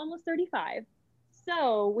 I'm almost 35.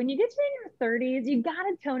 So when you get to your 30s, you got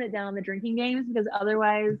to tone it down on the drinking games because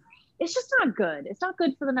otherwise it's just not good. It's not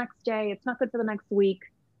good for the next day. It's not good for the next week.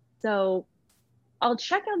 So I'll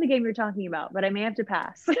check out the game you're talking about, but I may have to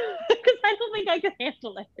pass because I don't think I can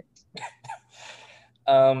handle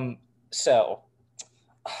it. So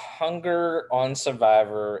hunger on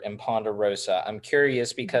Survivor and Ponderosa. I'm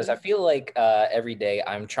curious because I feel like every day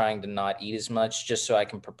I'm trying to not eat as much just so I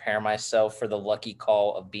can prepare myself for the lucky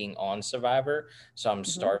call of being on Survivor. So I'm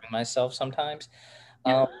starving myself sometimes.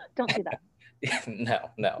 Don't do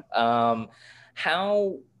that. No.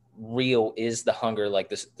 How real is the hunger,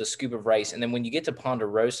 the scoop of rice? And then when you get to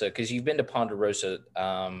Ponderosa, because you've been to Ponderosa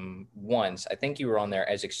once, I think you were on there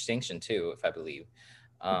as Extinction too, if I believe.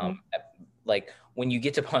 When you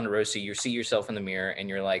get to Ponderosa, you see yourself in the mirror and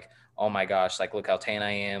you're like, oh my gosh, look how tan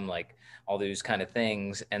I am, all those kind of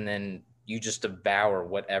things. And then you just devour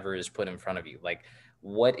whatever is put in front of you.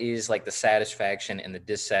 What is the satisfaction and the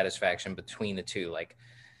dissatisfaction between the two?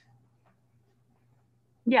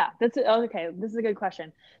 Yeah, that's okay. This is a good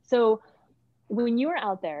question. So when you are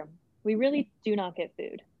out there, we really do not get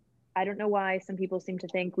food. I don't know why some people seem to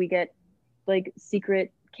think we get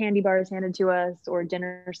secret candy bars handed to us or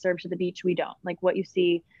dinner served to the beach. We don't. What you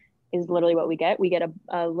see is literally what we get. We get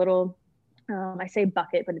a little I say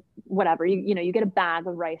bucket, but whatever, you get a bag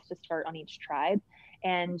of rice to start on each tribe,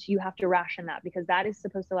 and you have to ration that because that is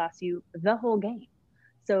supposed to last you the whole game.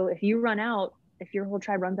 So if your whole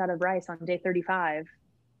tribe runs out of rice on day 35,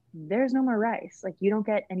 there's no more rice. Like, you don't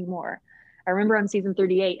get any more. I remember on season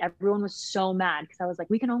 38, everyone was so mad because I was like,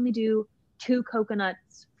 we can only do 2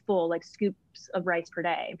 coconuts full, like scoops of rice per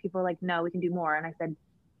day. And people were like, no, we can do more. And I said,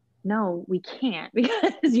 no, we can't,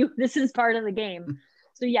 because this is part of the game.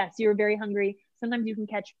 So yes, you're very hungry. Sometimes you can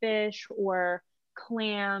catch fish or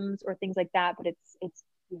clams or things like that, but it's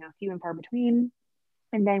few and far between.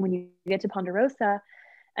 And then when you get to Ponderosa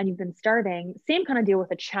and you've been starving, same kind of deal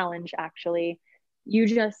with a challenge, actually. You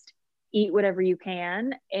just eat whatever you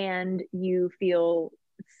can and you feel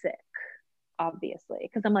sick, obviously.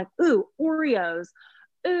 Because I'm like, ooh, Oreos,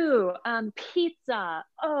 ooh, pizza,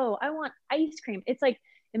 oh, I want ice cream. It's like,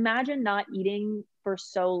 imagine not eating for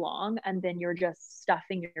so long and then you're just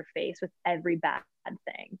stuffing your face with every bad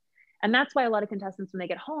thing. And that's why a lot of contestants, when they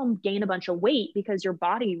get home, gain a bunch of weight, because your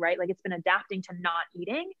body, right, like, it's been adapting to not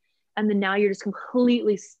eating. And then now you're just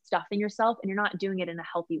completely stuffing yourself and you're not doing it in a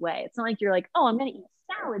healthy way. It's not like you're like, oh, I'm going to eat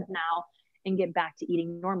salads now and get back to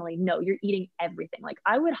eating normally. No, you're eating everything. Like,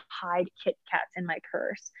 I would hide Kit Kats in my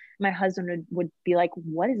purse. My husband would be like,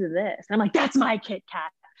 what is this? And I'm like, that's my Kit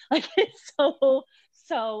Kat. Like, it's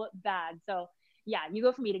so bad. So yeah, you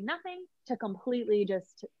go from eating nothing to completely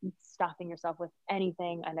just stuffing yourself with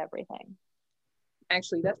anything and everything.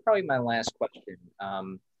 Actually, that's probably my last question.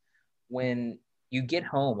 When you get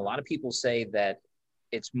home, a lot of people say that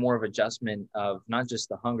it's more of adjustment of not just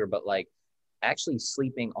the hunger, but like actually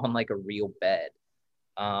sleeping on like a real bed,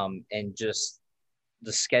 and just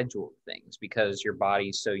the schedule of things, because your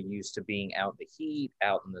body's so used to being out in the heat,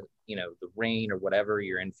 out in the, the rain or whatever.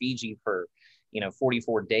 You're in Fiji for,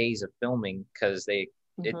 44 days of filming because they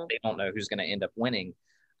don't know who's going to end up winning.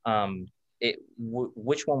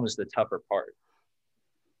 Which one was the tougher part?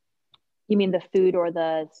 You mean the food or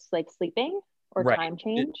the like sleeping or right. time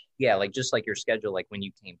change? Yeah, like just like your schedule, like when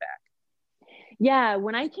you came back. Yeah,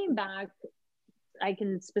 when I came back, I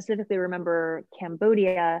can specifically remember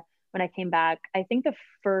Cambodia. When I came back, I think the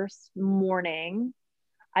first morning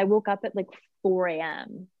I woke up at like 4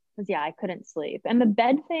 a.m. because I couldn't sleep. And the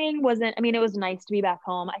bed thing wasn't, it was nice to be back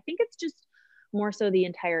home. I think it's just more so the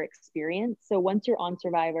entire experience. So once you're on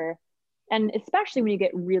Survivor, and especially when you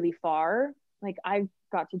get really far, like I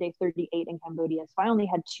got to day 38 in Cambodia. So I only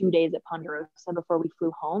had 2 days at Ponderosa before we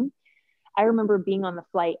flew home. I remember being on the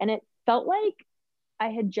flight and it felt like I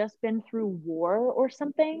had just been through war or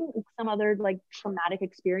something, some other like traumatic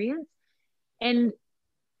experience. And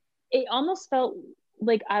it almost felt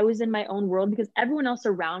like I was in my own world because everyone else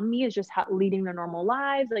around me is just leading their normal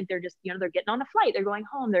lives. Like they're just, they're getting on a flight, they're going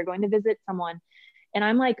home, they're going to visit someone. And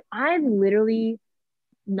I'm like, I've literally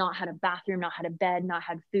not had a bathroom, not had a bed, not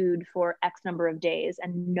had food for X number of days,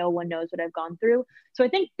 and no one knows what I've gone through. So I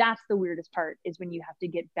think that's the weirdest part, is when you have to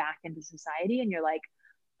get back into society and you're like,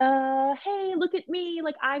 hey, look at me.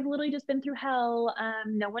 Like, I've literally just been through hell.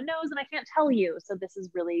 No one knows and I can't tell you. So this is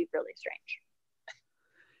really, really strange.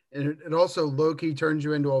 And it also low-key turns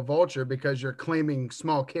you into a vulture because you're claiming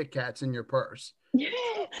small Kit Kats in your purse.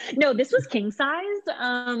 No, this was king size.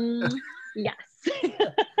 Yes.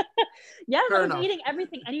 Yes, Fair I was enough. eating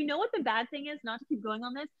everything. And you know what the bad thing is? Not to keep going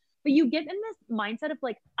on this, but you get in this mindset of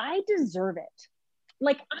like, I deserve it.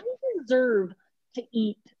 Like, I deserve to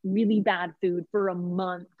eat really bad food for a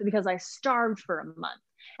month because I starved for a month.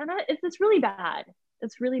 And it's really bad.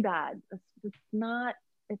 It's really bad. It's not,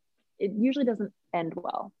 it usually doesn't end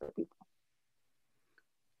well for people.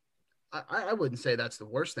 I wouldn't say that's the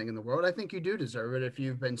worst thing in the world. I think you do deserve it if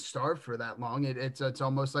you've been starved for that long. It's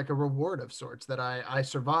almost like a reward of sorts that I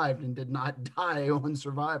survived and did not die on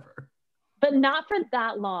Survivor. But not for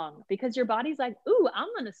that long, because your body's like, ooh, I'm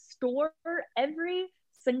going to store every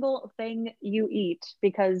single thing you eat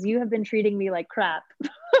because you have been treating me like crap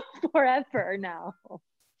forever now.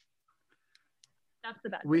 That's the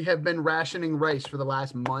best. We have been rationing rice for the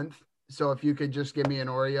last month. So if you could just give me an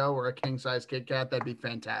Oreo or a king size Kit Kat, that'd be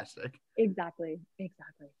fantastic. Exactly.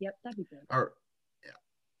 Yep, that'd be good. All right.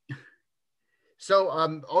 Yeah. So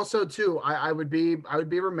also too, I would be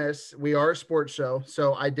remiss. We are a sports show,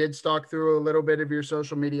 so I did stalk through a little bit of your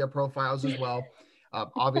social media profiles as well.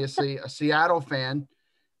 Obviously, a Seattle fan.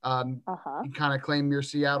 You kind of claim your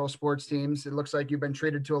Seattle sports teams. It looks like you've been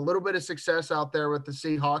treated to a little bit of success out there with the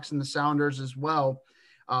Seahawks and the Sounders as well.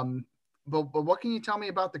 But what can you tell me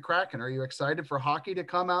about the Kraken? Are you excited for hockey to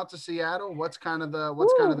come out to Seattle? What's kind of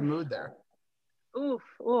the mood there? Oof.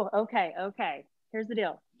 Oh, okay. Here's the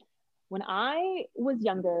deal. when I was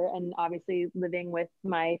younger and obviously living with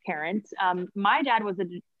my parents, my dad was a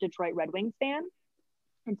Detroit Red Wings fan.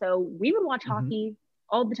 And so we would watch hockey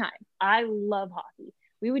all the time. I love hockey.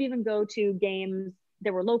 We would even go to games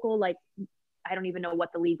that were local, like, I don't even know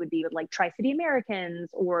what the league would be, but like Tri-City Americans,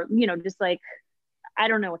 or, you know, just like, I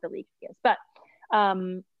don't know what the league is, but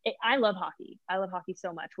I love hockey. I love hockey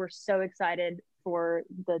so much. We're so excited for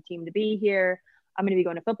the team to be here. I'm going to be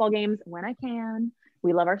going to football games when I can.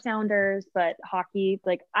 We love our Sounders, but hockey,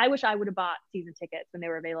 like, I wish I would have bought season tickets when they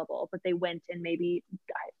were available, but they went in maybe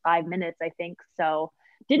 5 minutes, I think. So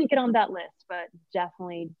didn't get on that list, but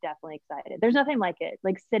definitely excited. There's nothing like it,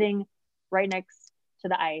 like sitting right next to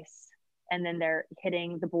the ice and then they're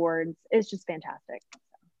hitting the boards. It's just fantastic. So,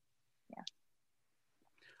 yeah.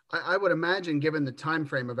 I would imagine, given the time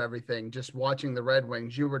frame of everything, just watching the Red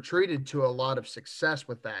Wings, you were treated to a lot of success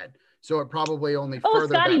with that. So it probably only furthered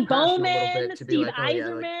Scotty that passion Bowman, a little bit to be Steve like,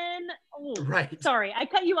 Eiserman. Yeah, like, right. Sorry, I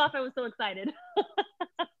cut you off. I was so excited.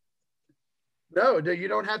 No, you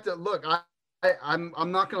don't have to. Look, I'm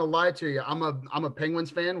not going to lie to you. I'm a Penguins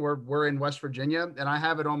fan. We're in West Virginia, and I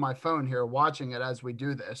have it on my phone here, watching it as we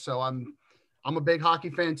do this. So I'm a big hockey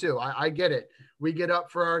fan too. I get it. We get up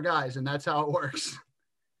for our guys, and that's how it works.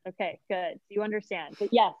 Okay, good. You understand. But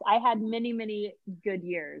yes, I had many good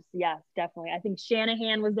years. Yes, definitely. I think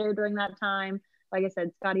Shanahan was there during that time. Like I said,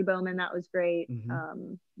 Scotty Bowman, that was great.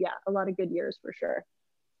 Yeah, a lot of good years for sure.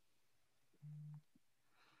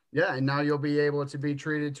 Yeah, and now you'll be able to be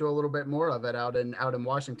treated to a little bit more of it out in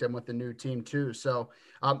Washington with the new team too. So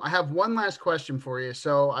I have one last question for you.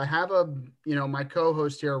 So I have my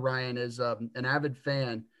co-host here, Ryan, is an avid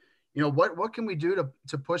fan. You know, what can we do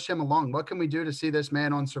to push him along? What can we do to see this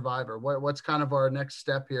man on Survivor? What's kind of our next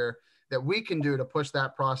step here that we can do to push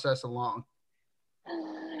that process along?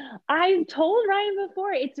 I've told Ryan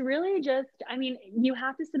before, it's really just, I mean, you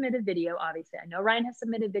have to submit a video, obviously. I know Ryan has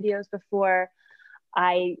submitted videos before.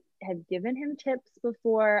 I have given him tips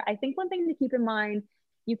before. I think one thing to keep in mind,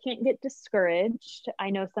 you can't get discouraged. I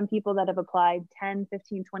know some people that have applied 10,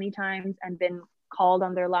 15, 20 times and been called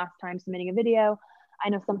on their last time submitting a video. I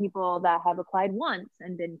know some people that have applied once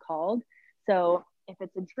and been called. So if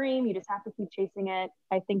it's a dream, you just have to keep chasing it.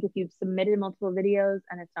 I think if you've submitted multiple videos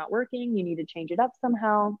and it's not working, you need to change it up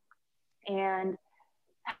somehow. And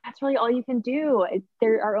that's really all you can do.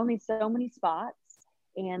 There are only so many spots,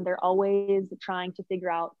 and they're always trying to figure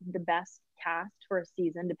out the best cast for a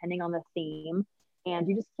season, depending on the theme. And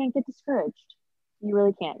you just can't get discouraged. You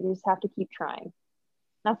really can't. You just have to keep trying.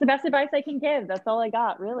 That's the best advice I can give. That's all I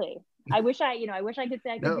got, really. I wish I could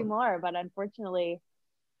say I could do more, but unfortunately,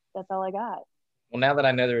 that's all I got. Well, now that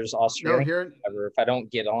I know there's Australian, if I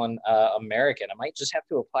don't get on American, I might just have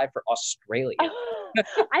to apply for Australia. I don't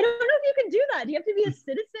know if you can do that. Do you have to be a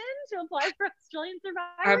citizen to apply for Australian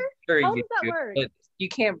Survivor? Sure How does that work? But you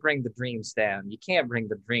can't bring the dreams down. You can't bring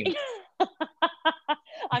the dreams.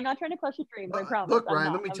 I'm not trying to crush your dreams. I promise. Look,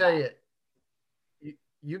 Ryan, let me tell you.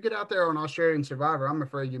 You get out there on Australian Survivor, I'm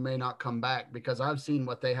afraid you may not come back, because I've seen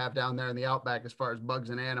what they have down there in the outback as far as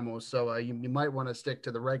bugs and animals. So you might want to stick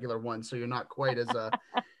to the regular one, so you're not quite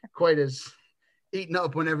as eaten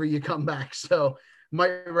up whenever you come back. So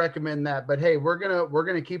might recommend that. But hey, we're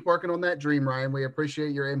gonna keep working on that dream, Ryan. We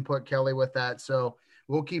appreciate your input, Kelley, with that. So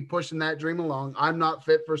we'll keep pushing that dream along. I'm not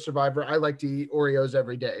fit for Survivor. I like to eat Oreos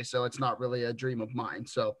every day, so it's not really a dream of mine.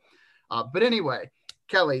 So, but anyway,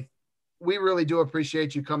 Kelley, we really do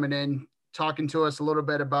appreciate you coming in, talking to us a little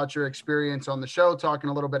bit about your experience on the show,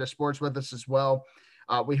 talking a little bit of sports with us as well.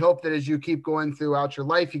 We hope that as you keep going throughout your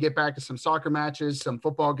life, you get back to some soccer matches, some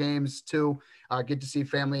football games too, get to see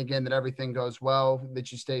family again, that everything goes well,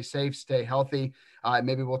 that you stay safe, stay healthy.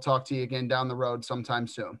 Maybe we'll talk to you again down the road sometime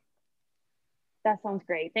soon. That sounds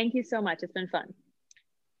great. Thank you so much. It's been fun.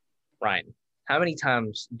 Ryan, how many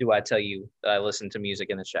times do I tell you that I listen to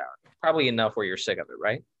music in the shower? Probably enough where you're sick of it,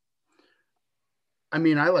 right? I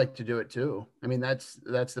mean, I like to do it too. I mean, that's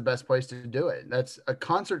the best place to do it. That's a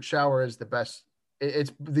concert shower is the best.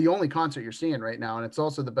 It's the only concert you're seeing right now. And it's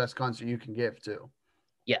also the best concert you can give too.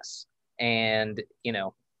 Yes. And,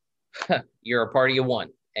 you're a party of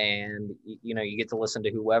one, and, you get to listen to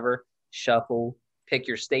whoever, shuffle, pick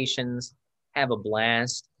your stations, have a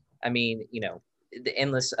blast. I mean, the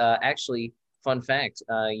endless, actually, fun fact.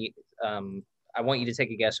 I want you to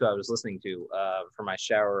take a guess who I was listening to for my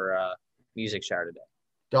shower, music shower today.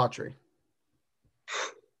 Daughtry.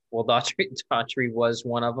 Well, Daughtry was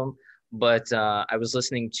one of them, but I was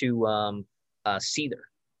listening to Seether.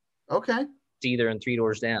 Okay. Seether and Three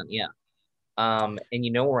Doors Down, yeah. And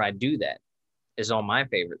where I do that is on my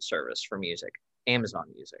favorite service for music, Amazon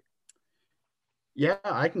Music. Yeah,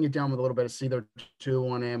 I can get down with a little bit of Seether too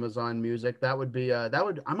on Amazon Music. That would be I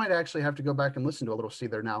might actually have to go back and listen to a little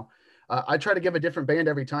Seether now. I try to give a different band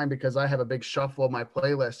every time because I have a big shuffle of my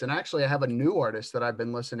playlist. And actually, I have a new artist that I've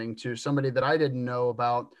been listening to, somebody that I didn't know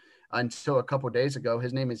about until a couple of days ago.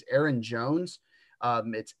 His name is Aaron Jones.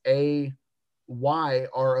 It's Ayron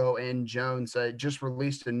Jones. Just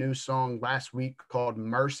released a new song last week called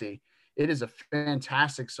Mercy. It is a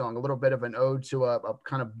fantastic song, a little bit of an ode to a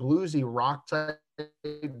kind of bluesy rock type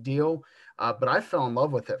deal. But I fell in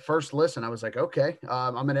love with it. First listen, I was like, okay,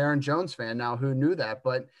 I'm an Aaron Jones fan now. Who knew that?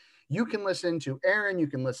 But you can listen to Aaron, you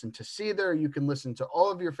can listen to Seether, you can listen to all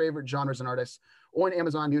of your favorite genres and artists on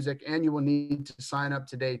Amazon Music, and you will need to sign up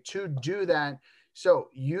today to do that. So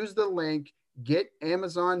use the link,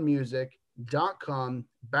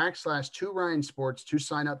 getamazonmusic.com/2RyanSports to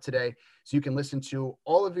sign up today so you can listen to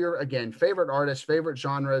all of your, again, favorite artists, favorite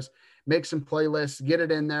genres, make some playlists, get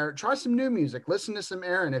it in there, try some new music, listen to some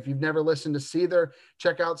Aaron. If you've never listened to Seether,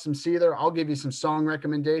 check out some Seether. I'll give you some song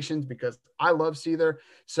recommendations because I love Seether.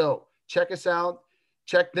 So check us out.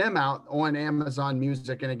 Check them out on Amazon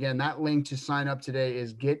Music. And again, that link to sign up today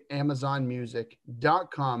is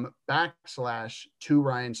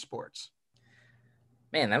getamazonmusic.com/2RyanSports.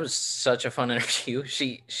 Man, that was such a fun interview.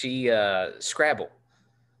 She Scrabble.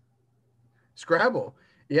 Scrabble.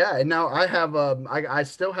 Yeah, and now I have I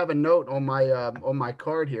still have a note on my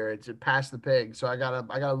card here. It's pass the pig, so I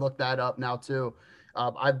gotta look that up now too.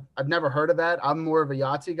 I've never heard of that. I'm more of a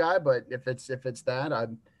Yahtzee guy, but if it's that,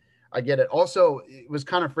 I get it. Also, it was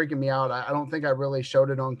kind of freaking me out. I don't think I really showed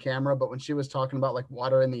it on camera, but when she was talking about like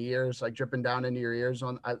water in the ears, like dripping down into your ears,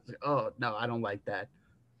 oh no, I don't like that.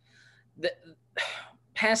 The,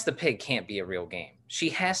 Pass the pig can't be a real game. She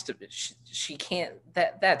has to. She can't.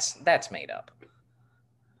 That's made up.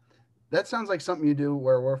 That sounds like something you do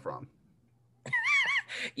where we're from.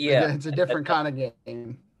 Yeah, It's a different kind of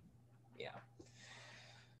game. Yeah.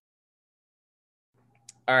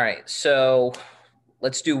 All right, so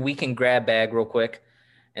let's do weekend grab bag real quick,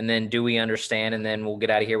 and then do we understand, and then we'll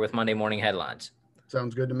get out of here with Monday morning headlines.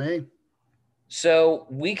 Sounds good to me. So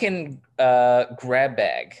weekend grab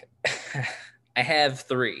bag. I have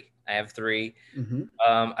three. Mm-hmm.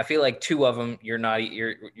 I feel like two of them you're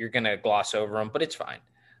gonna gloss over them, but it's fine.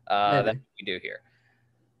 That's what we do here.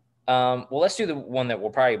 Well, let's do the one that we're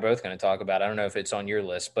probably both going to talk about. I don't know if it's on your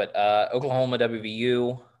list, but Oklahoma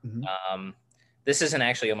WVU. Mm-hmm. This isn't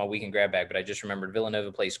actually on my weekend grab bag, but I just remembered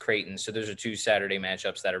Villanova plays Creighton. So those are two Saturday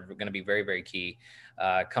matchups that are going to be very, very key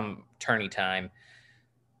come tourney time.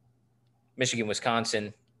 Michigan,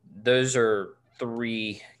 Wisconsin. Those are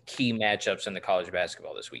three key matchups in the college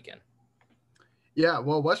basketball this weekend. Yeah,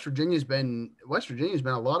 well, West Virginia's been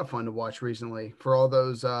a lot of fun to watch recently for all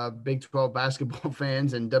those Big 12 basketball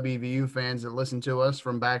fans and WVU fans that listen to us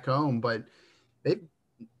from back home. But they've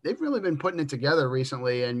really been putting it together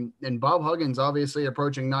recently, and Bob Huggins obviously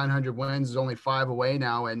approaching 900 wins, is only 5 away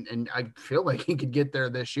now, and I feel like he could get there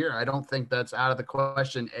this year. I don't think that's out of the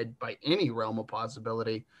question by any realm of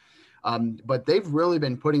possibility. But they've really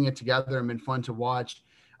been putting it together and been fun to watch.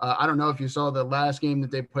 I don't know if you saw the last game that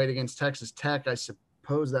they played against Texas Tech. I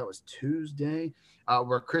suppose that was Tuesday,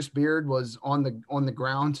 where Chris Beard was on the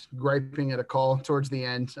ground griping at a call towards the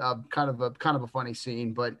end. Kind of a funny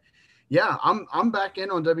scene, but yeah, I'm back in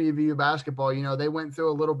on WVU basketball. You know, they went through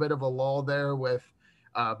a little bit of a lull there with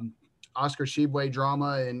Oscar Tshiebwe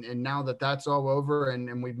drama, and now that's all over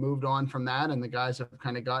and we've moved on from that, and the guys have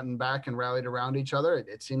kind of gotten back and rallied around each other.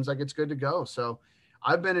 It seems like it's good to go. So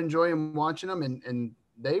I've been enjoying watching them, and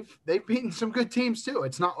they've beaten some good teams too.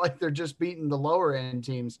 It's not like they're just beating the lower end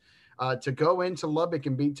teams. To go into Lubbock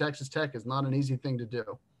and beat Texas Tech is not an easy thing to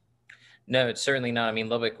do. No, it's certainly not. I mean,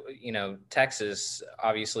 Lubbock, Texas,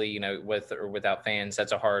 obviously, with or without fans,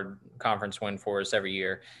 that's a hard conference win for us every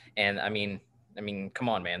year. And I mean, come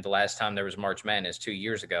on, man. The last time there was March Madness 2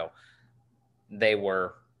 years ago, they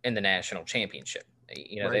were in the national championship.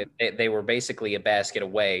 Right. They were basically a basket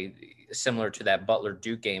away, similar to that Butler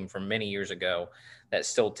Duke game from many years ago that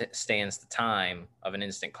still stands the time of an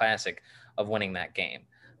instant classic of winning that game.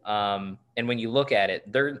 And when you look at it,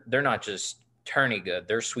 they're not just tourney good,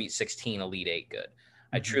 they're Sweet 16, Elite 8 good.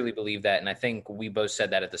 Mm-hmm. I truly believe that, and I think we both said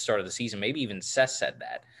that at the start of the season. Maybe even Seth said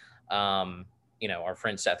that. Our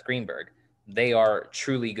friend Seth Greenberg. They are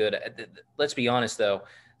truly good. Let's be honest, though.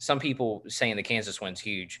 Some people saying the Kansas win's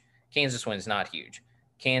huge. Kansas win's not huge.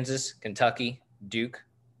 Kansas, Kentucky, Duke,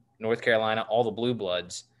 North Carolina, all the blue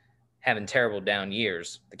bloods having terrible down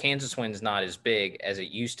years. The Kansas win's not as big as it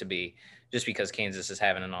used to be just because Kansas is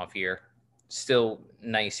having an off year. Still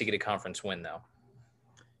nice to get a conference win, though.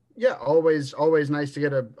 Yeah, always nice to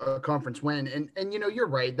get a conference win. And you're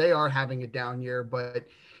right. They are having a down year, but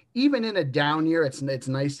even in a down year, it's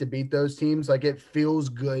nice to beat those teams. Like it feels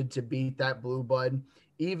good to beat that blue blood,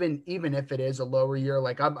 even if it is a lower year.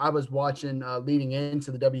 Like I was watching leading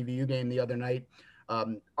into the WVU game the other night.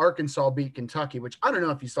 Arkansas beat Kentucky, which I don't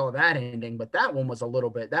know if you saw that ending, but that one was a little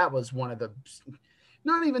bit. That was one of the,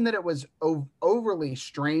 not even that it was overly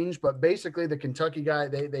strange, but basically the Kentucky guy,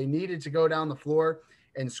 they needed to go down the floor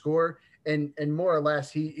and score. And more or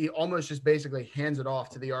less, he almost just basically hands it off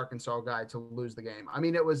to the Arkansas guy to lose the game. I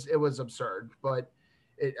mean, it was absurd, but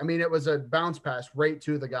it was a bounce pass right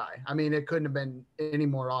to the guy. I mean, it couldn't have been any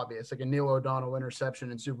more obvious, like a Neil O'Donnell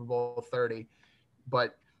interception in Super Bowl 30.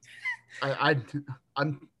 But I,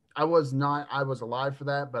 I'm I was not I was alive for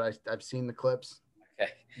that, but I've seen the clips.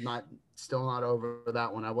 Okay. Still not over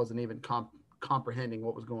that one. I wasn't even comprehending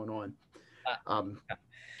what was going on. Um,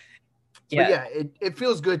 Yeah. But yeah, it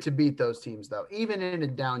feels good to beat those teams, though. Even in a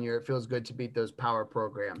down year, it feels good to beat those power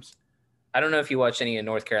programs. I don't know if you watched any of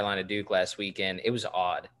North Carolina Duke last weekend. It was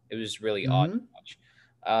odd. It was really odd to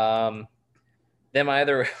watch. Then my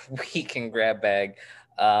other weekend grab bag.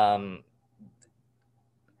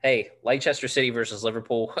 Hey, Leicester City versus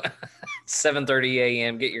Liverpool, 7:30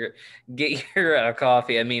 a.m. Get your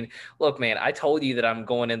coffee. I mean, look, man, I told you that I'm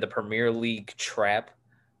going in the Premier League trap.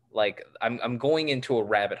 Like I'm going into a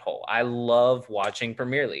rabbit hole. I love watching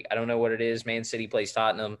Premier League. I don't know what it is. Man City plays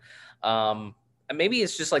Tottenham. Maybe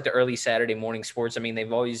it's just like the early Saturday morning sports. I mean,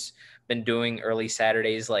 they've always been doing early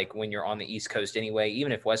Saturdays, like when you're on the East Coast anyway.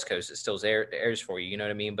 Even if West Coast, it still airs for you. You know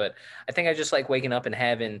what I mean? But I think I just like waking up and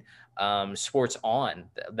having sports on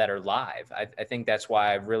that are live. I think that's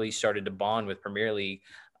why I've really started to bond with Premier League.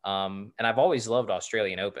 And I've always loved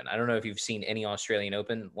Australian Open. I don't know if you've seen any Australian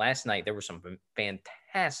Open. Last night there were some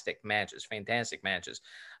fantastic matches.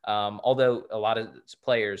 Although a lot of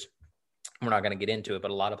players, we're not going to get into it, but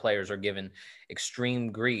a lot of players are given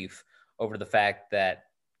extreme grief over the fact that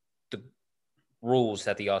the rules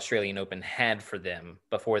that the Australian Open had for them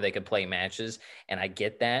before they could play matches. And I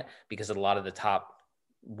get that because a lot of the top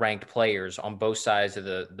ranked players on both sides of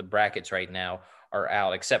the brackets right now are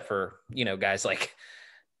out, except for, guys like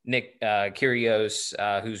Nick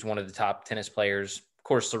Kyrgios, who's one of the top tennis players. Of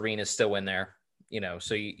course, Serena's still in there,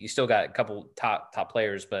 so you still got a couple top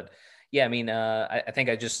players. But yeah, I mean, I think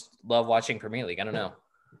I just love watching Premier League. I don't know.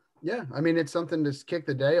 Yeah, I mean, it's something to kick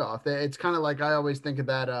the day off. It's kind of like I always think of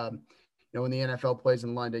that, when the NFL plays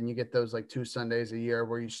in London, you get those like 2 Sundays a year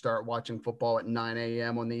where you start watching football at 9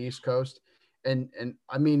 a.m. on the East Coast. And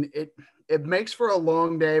I mean, it makes for a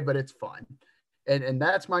long day, but it's fun. And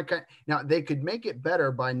that's my kind. Now they could make it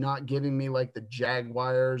better by not giving me like the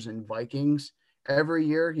Jaguars and Vikings every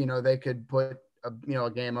year. They could put a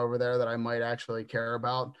game over there that I might actually care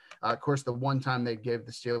about. Of course, the one time they gave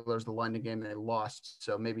the Steelers the London game, they lost.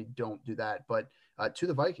 So maybe don't do that, but to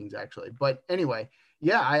the Vikings actually. But anyway,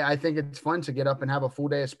 yeah, I think it's fun to get up and have a full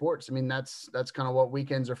day of sports. I mean, that's kind of what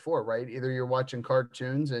weekends are for, right? Either you're watching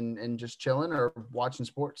cartoons and just chilling or watching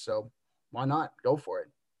sports. So why not go for it?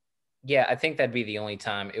 Yeah, I think that'd be the only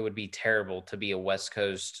time it would be terrible to be a West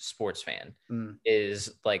Coast sports fan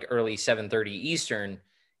is like early 7:30 Eastern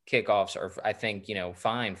kickoffs are, I think,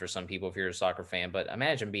 fine for some people if you're a soccer fan. But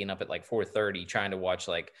imagine being up at like 4:30 trying to watch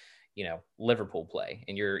like, Liverpool play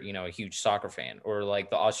and you're, a huge soccer fan, or like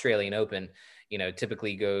the Australian Open,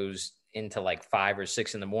 typically goes into like 5 or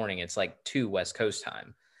 6 in the morning. It's like 2 West Coast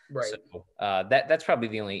time. Right. So that's probably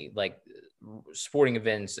the only like sporting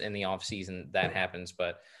events in the off season that happens.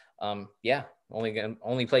 But yeah,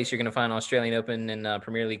 only place you're going to find Australian Open and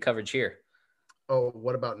Premier League coverage here. Oh,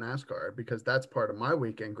 what about NASCAR? Because that's part of my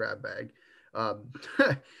weekend grab bag.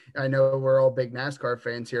 I know we're all big NASCAR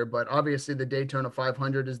fans here, but obviously the Daytona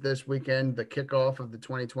 500 is this weekend, the kickoff of the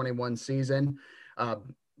 2021 season.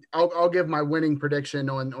 I'll give my winning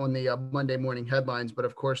prediction on the Monday morning headlines, but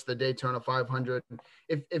of course the Daytona 500.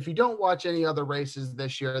 If you don't watch any other races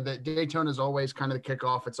this year, the Daytona is always kind of the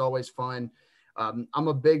kickoff. It's always fun. I'm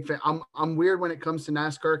a big fan. I'm weird when it comes to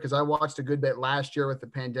NASCAR because I watched a good bit last year with the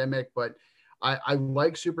pandemic, but I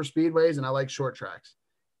like super speedways and I like short tracks.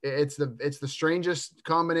 It's the strangest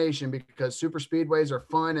combination because super speedways are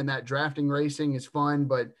fun and that drafting racing is fun,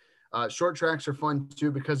 but short tracks are fun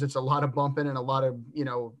too because it's a lot of bumping and a lot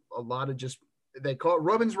of just, they call it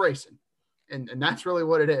Rubens racing, and that's really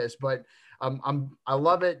what it is. But I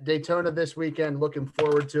love it. Daytona this weekend, looking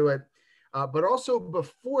forward to it. But also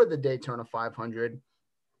before the Daytona 500,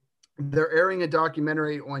 they're airing a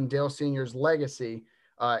documentary on Dale Sr.'s legacy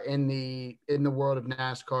in the world of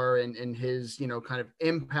NASCAR and his kind of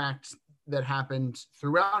impact that happened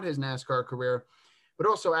throughout his NASCAR career. but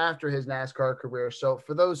also after his NASCAR career. So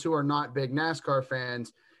for those who are not big NASCAR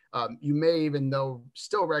fans, you may even though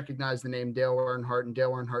still recognize the name Dale Earnhardt and Dale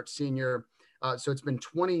Earnhardt Sr. So it's been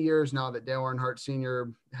 20 years now that Dale Earnhardt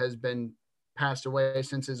Sr. has been passed away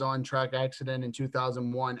since his on-track accident in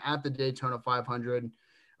 2001 at the Daytona 500.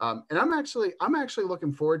 And I'm actually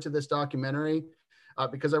looking forward to this documentary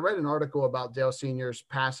because I read an article about Dale Sr.'s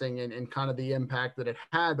passing and kind of the impact that it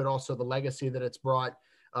had, but also the legacy that it's brought.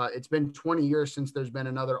 It's been 20 years since there's been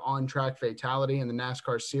another on-track fatality in the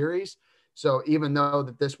NASCAR series. So even though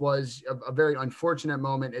that this was a very unfortunate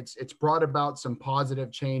moment, it's brought about some positive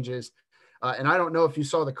changes. And I don't know if you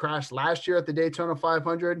saw the crash last year at the Daytona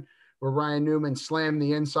 500 where Ryan Newman slammed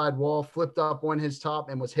the inside wall, flipped up on his top,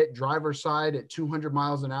 and was hit driver's side at 200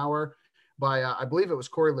 miles an hour by, I believe it was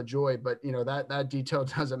Corey LaJoie, but that detail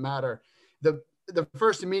doesn't matter. The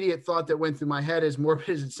first immediate thought that went through my head, as morbid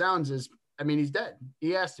as it sounds, is, I mean, he's dead. He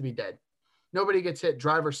has to be dead. Nobody gets hit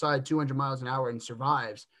driver's side 200 miles an hour and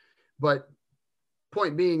survives. But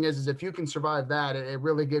point being is if you can survive that, it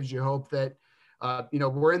really gives you hope that,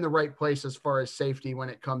 we're in the right place as far as safety when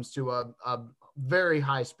it comes to a very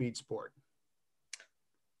high speed sport.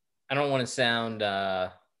 I don't want to sound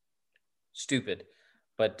stupid,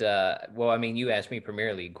 but you asked me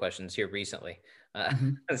Premier League questions here recently.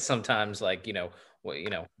 Sometimes what's the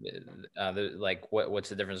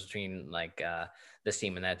difference between this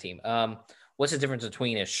team and that team? What's the difference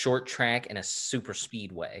between a short track and a super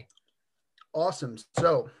speedway? Awesome.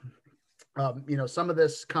 So, some of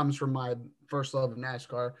this comes from my first love of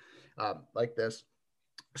NASCAR, like this.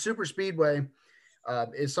 Super speedway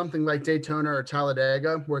is something like Daytona or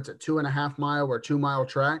Talladega, where it's a 2.5 mile or 2 mile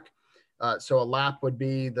track. So a lap would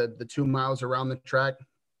be the 2 miles around the track.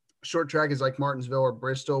 Short track is like Martinsville or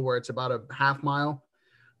Bristol, where it's about a half mile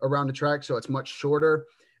around the track. So it's much shorter.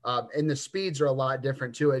 And the speeds are a lot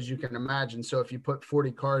different too, as you can imagine. So if you put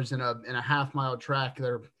 40 cars in a half mile track,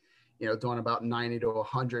 they're, doing about 90 to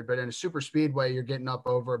 100. But in a super speedway, you're getting up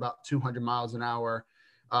over about 200 miles an hour.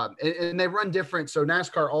 And they run different. So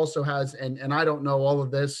NASCAR also has, and I don't know all of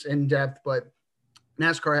this in depth, but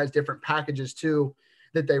NASCAR has different packages too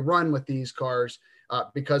that they run with these cars.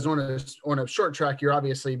 Because on a short track, you're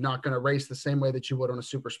obviously not going to race the same way that you would on a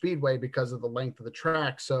super speedway because of the length of the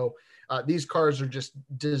track. So these cars are just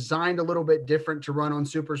designed a little bit different to run on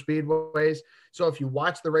super speedways. So if you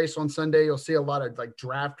watch the race on Sunday, you'll see a lot of like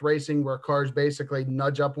draft racing where cars basically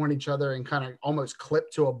nudge up on each other and kind of almost clip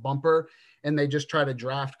to a bumper, and they just try to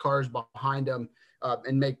draft cars behind them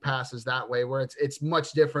and make passes that way. Where it's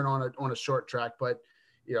much different on a short track, but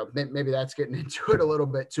maybe that's getting into it a little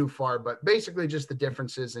bit too far, but basically just the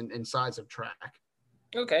differences in size of track.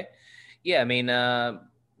 Okay. Yeah. I mean,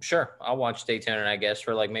 sure. I'll watch Daytona, I guess,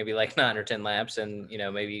 for maybe 9 or 10 laps and,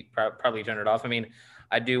 maybe probably turn it off. I mean,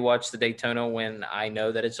 I do watch the Daytona when I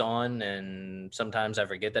know that it's on, and sometimes I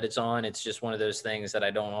forget that it's on. It's just one of those things that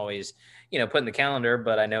I don't always, put in the calendar,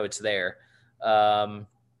 but I know it's there.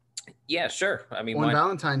 Yeah, sure. I mean, on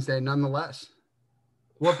Valentine's Day, nonetheless.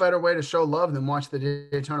 What better way to show love than watch the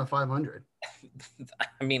Daytona 500?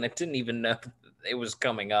 I mean, I didn't even know it was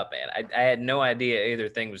coming up, man. I had no idea either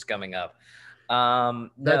thing was coming up.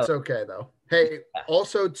 That's okay, though. Hey,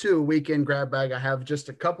 also, too, weekend grab bag, I have just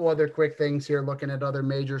a couple other quick things here looking at other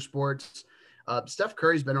major sports. Steph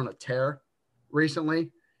Curry's been on a tear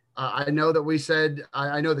recently. I know that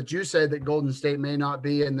I know that you said that Golden State may not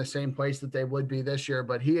be in the same place that they would be this year,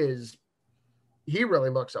 but he really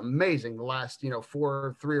looks amazing the last, 3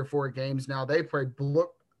 or 4 games. Now they play let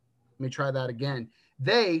me try that again.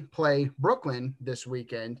 They play Brooklyn this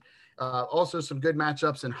weekend. Also some good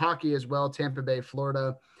matchups in hockey as well. Tampa Bay,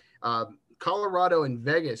 Florida, Colorado and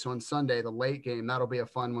Vegas on Sunday, the late game. That'll be a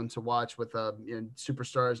fun one to watch with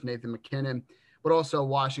superstars Nathan McKinnon, but also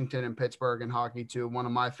Washington and Pittsburgh in hockey too. One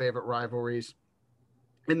of my favorite rivalries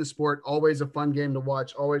in the sport. Always a fun game to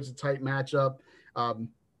watch. Always a tight matchup.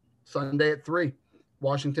 Sunday at 3,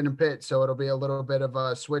 Washington and Pitt. So it'll be a little bit of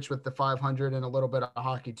a switch with the 500 and a little bit of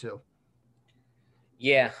hockey too.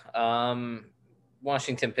 Yeah.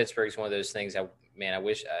 Washington, Pittsburgh is one of those things I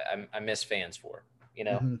wish I miss fans for,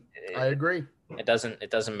 I agree. It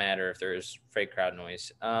doesn't matter if there's fake crowd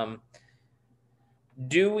noise.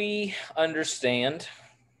 Do we understand?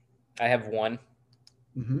 I have one.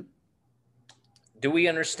 Do we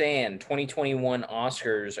understand 2021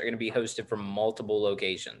 Oscars are going to be hosted from multiple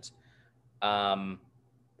locations?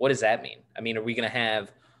 What does that mean? I mean, are we going to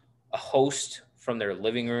have a host from their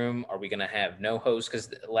living room? Are we going to have no host?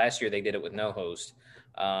 Because last year they did it with no host.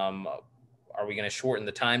 Are we going to shorten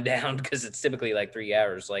the time down? Because it's typically 3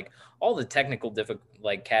 hours. All the technical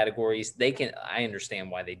categories, I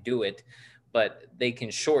understand why they do it, but they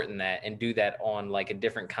can shorten that and do that on like a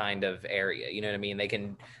different kind of area. You know what I mean? They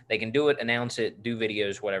can do it, announce it, do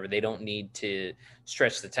videos, whatever. They don't need to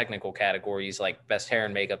stretch the technical categories like best hair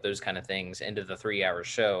and makeup, those kind of things, into the 3 hour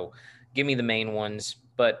show. Give me the main ones.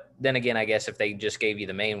 But then again, I guess if they just gave you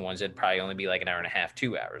the main ones, it'd probably only be like an hour and a half,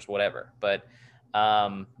 2 hours, whatever. But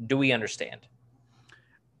do we understand?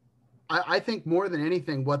 I think more than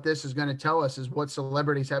anything, what this is going to tell us is what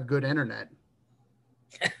celebrities have good internet.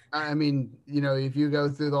 I mean, if you go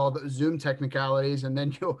through all the Zoom technicalities and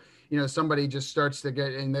then somebody just starts to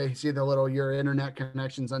get and they see the little your internet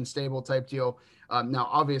connection's unstable type deal. Now,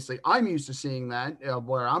 obviously, I'm used to seeing that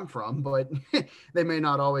where I'm from, but they may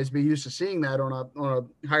not always be used to seeing that on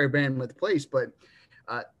a higher bandwidth place. But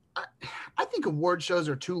uh, I, I think award shows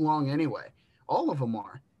are too long anyway. All of them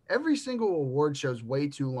are. Every single award show is way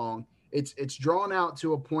too long. It's drawn out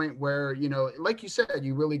to a point where like you said,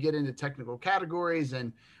 you really get into technical categories,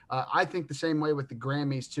 and I think the same way with the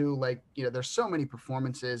Grammys too. Like there's so many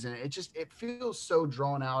performances, and it feels so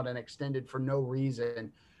drawn out and extended for no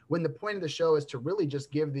reason. When the point of the show is to really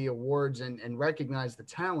just give the awards and recognize the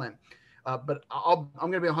talent. But I'm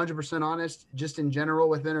going to be 100% honest. Just in general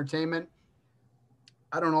with entertainment,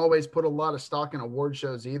 I don't always put a lot of stock in award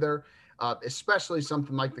shows either. Especially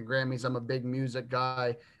something like the Grammys. I'm a big music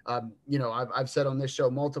guy. I've said on this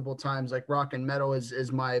show multiple times, like rock and metal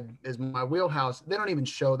is my wheelhouse. They don't even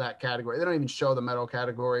show that category. They don't even show the metal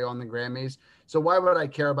category on the Grammys. So why would I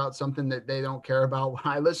care about something that they don't care about when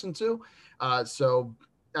I listen to?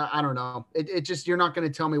 I don't know. It just, you're not going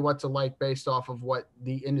to tell me what to like based off of what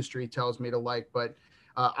the industry tells me to like. But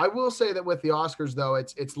I will say that with the Oscars, though,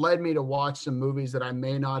 it's led me to watch some movies that I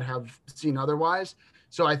may not have seen otherwise.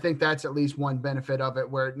 So I think that's at least one benefit of it,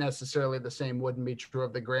 where necessarily the same wouldn't be true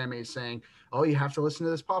of the Grammys saying, oh, you have to listen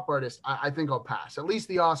to this pop artist. I think I'll pass. At least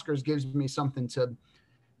the Oscars gives me something to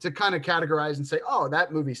kind of categorize and say, oh,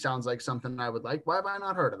 that movie sounds like something I would like. Why have I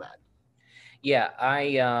not heard of that? Yeah,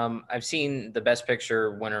 I've seen the Best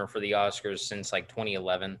Picture winner for the Oscars since like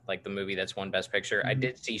 2011, like the movie that's won Best Picture. Mm-hmm. I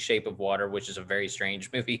did see Shape of Water, which is a very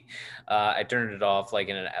strange movie. I turned it off like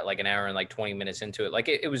an hour and like 20 minutes into it. Like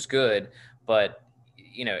it was good, but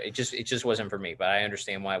it just wasn't for me. But I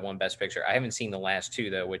understand why it won Best Picture. I haven't seen the last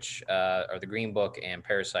two though, which are The Green Book and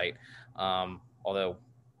Parasite. Although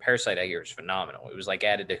Parasite, I hear, is phenomenal. It was like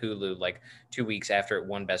added to Hulu like 2 weeks after it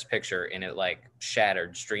won Best Picture, and it like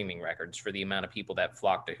shattered streaming records for the amount of people that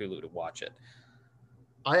flocked to Hulu to watch it.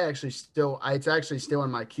 It's actually still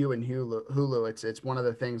in my queue in Hulu. It's one of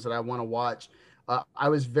the things that I want to watch. I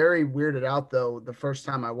was very weirded out though the first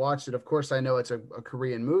time I watched it. Of course, I know it's a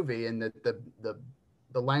Korean movie and that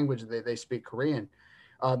the language they speak Korean.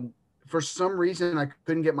 For some reason, I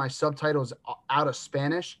couldn't get my subtitles out of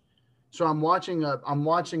Spanish. So I'm watching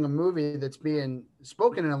a movie that's being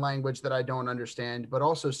spoken in a language that I don't understand, but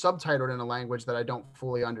also subtitled in a language that I don't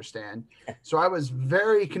fully understand. So I was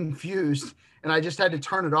very confused, and I just had to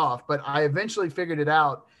turn it off. But I eventually figured it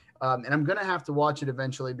out, and I'm gonna have to watch it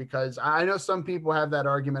eventually because I know some people have that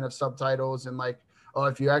argument of subtitles and like, oh,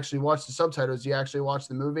 if you actually watch the subtitles, you actually watch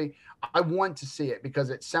the movie. I want to see it because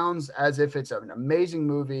it sounds as if it's an amazing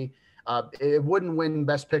movie. It wouldn't win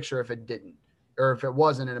Best Picture if it didn't, or if it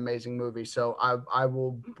wasn't an amazing movie. So I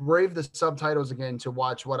will brave the subtitles again to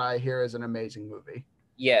watch what I hear is an amazing movie.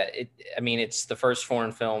 Yeah, it's the first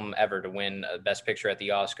foreign film ever to win Best Picture at the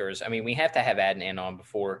Oscars. I mean, we have to have Adnan on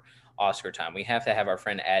before Oscar time. We have to have our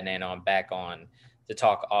friend Adnan on back on to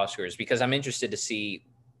talk Oscars because I'm interested to see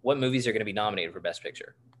what movies are going to be nominated for Best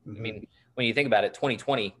Picture. Mm-hmm. I mean, when you think about it,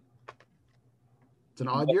 2020, it's an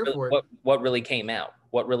odd year for it. What really came out?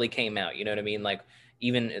 What really came out? You know what I mean? Like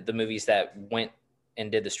even the movies that went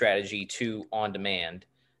and did the strategy to on demand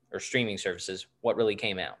or streaming services, what really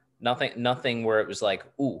came out? Nothing where it was like,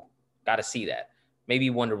 ooh, got to see that. Maybe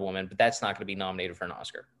Wonder Woman, but that's not going to be nominated for an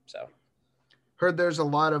Oscar. So heard there's a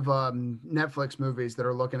lot of Netflix movies that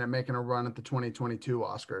are looking at making a run at the 2022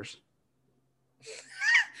 Oscars.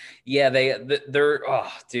 Yeah, they're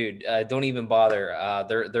oh, dude, don't even bother.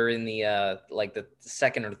 They're in the like the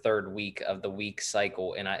second or third week of the week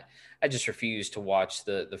cycle, and I just refuse to watch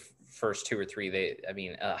the first two or three.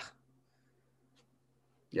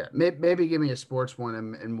 Yeah, maybe give me a sports one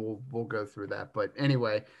and we'll go through that. But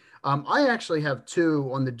anyway, I actually have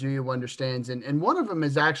two on the Do You Understands, and one of them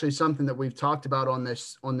is actually something that we've talked about on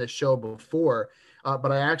this show before.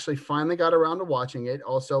 But I actually finally got around to watching it.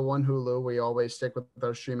 Also on Hulu, we always stick with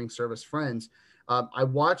our streaming service friends. I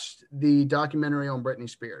watched the documentary on Britney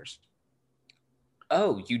Spears.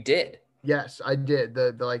 Oh, you did? Yes, I did.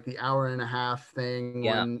 The like the hour and a half thing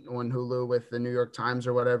on Hulu with the New York Times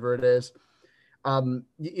or whatever it is.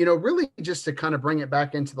 Really just to kind of bring it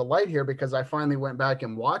back into the light here, because I finally went back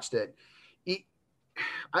and watched it.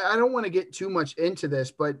 I don't want to get too much into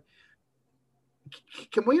this, but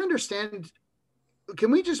can we understand?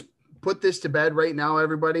 Can we just put this to bed right now,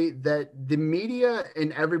 everybody, that the media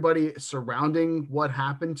and everybody surrounding what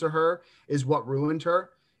happened to her is what ruined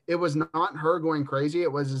her? It was not her going crazy.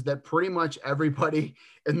 It was is that pretty much everybody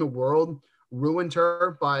in the world ruined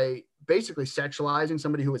her by basically sexualizing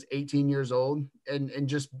somebody who was 18 years old and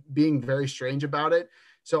just being very strange about it.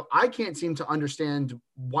 So I can't seem to understand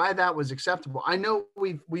why that was acceptable. I know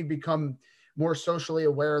we've become more socially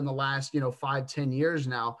aware in the last 5-10 years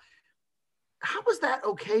now. How was that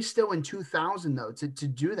okay still in 2000 though to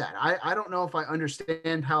do that? I don't know if I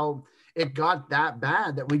understand how it got that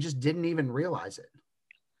bad that we just didn't even realize it.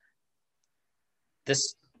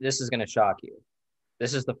 This is going to shock you.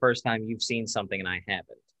 This is the first time you've seen something and I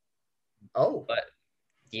haven't. Oh, but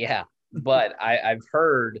yeah, but I've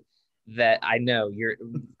heard that. I know you're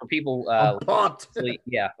for people. pumped.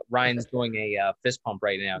 Yeah, Ryan's doing a fist pump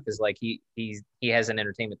right now because like he has an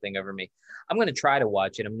entertainment thing over me. I'm going to try to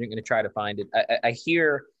watch it. I'm going to try to find it. I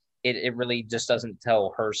hear it really just doesn't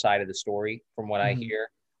tell her side of the story from what I hear.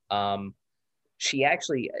 She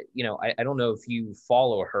actually, I don't know if you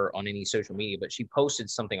follow her on any social media, but she posted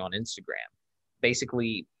something on Instagram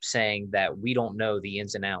basically saying that we don't know the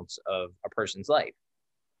ins and outs of a person's life.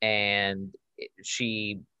 And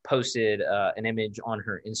she posted an image on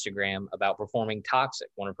her Instagram about performing Toxic,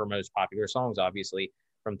 one of her most popular songs, obviously,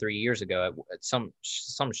 from 3 years ago at some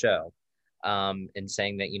show, and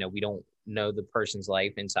saying that, we don't know the person's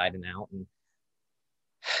life inside and out. And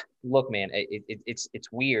look, man, it's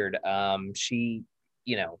weird. She's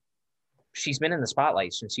been in the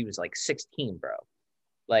spotlight since she was like 16, bro.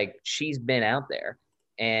 Like she's been out there,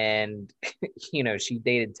 and she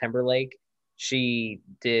dated Timberlake. She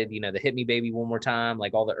did, the Hit Me Baby One More Time,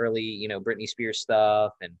 like all the early, Britney Spears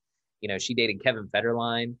stuff, and she dated Kevin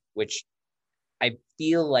Federline, which I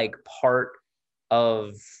feel like part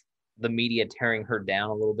of the media tearing her down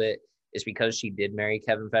a little bit is because she did marry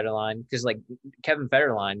Kevin Federline. Because like Kevin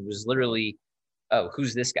Federline was literally, oh,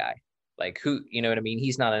 who's this guy? Like who, you know what I mean?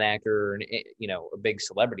 He's not an actor or a big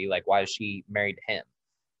celebrity. Like why is she married to him?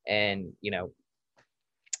 And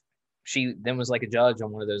she then was like a judge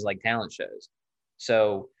on one of those like talent shows.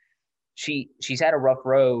 So she's had a rough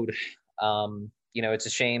road. It's a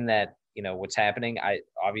shame that what's happening.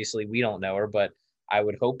 Obviously we don't know her, but I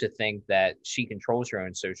would hope to think that she controls her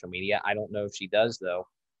own social media. I don't know if she does though,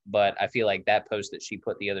 but I feel like that post that she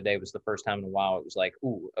put the other day was the first time in a while it was like,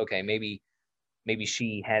 ooh, okay, maybe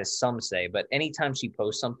she has some say. But anytime she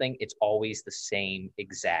posts something, it's always the same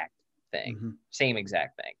exact thing. Same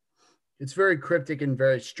exact thing. It's very cryptic and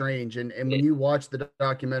very strange. And when you watch the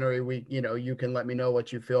documentary, you can let me know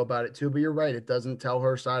what you feel about it too. But you're right. It doesn't tell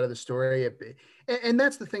her side of the story. And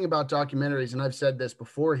that's the thing about documentaries. And I've said this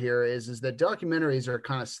before here is that documentaries are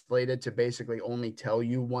kind of slated to basically only tell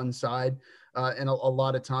you one side. And a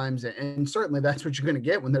lot of times, and certainly that's what you're going to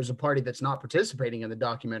get when there's a party that's not participating in the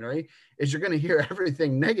documentary, is you're going to hear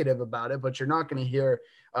everything negative about it, but you're not going to hear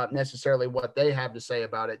necessarily what they have to say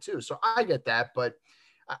about it too. So I get that, but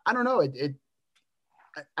I don't know.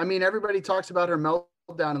 I mean, everybody talks about her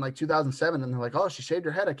meltdown in like 2007 and they're like, oh, she shaved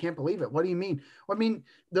her head. I can't believe it. What do you mean? Well, I mean,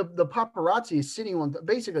 the paparazzi is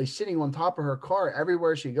basically sitting on top of her car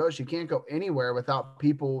everywhere she goes. She can't go anywhere without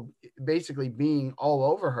people basically being all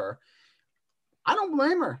over her. I don't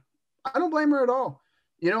blame her. I don't blame her at all.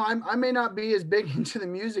 I may not be as big into the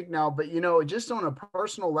music now, but just on a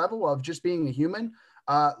personal level of just being a human,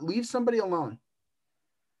 leave somebody alone.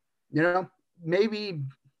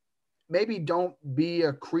 Maybe don't be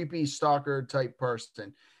a creepy stalker type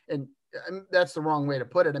person. And that's the wrong way to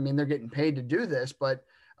put it. I mean, they're getting paid to do this, but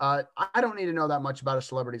I don't need to know that much about a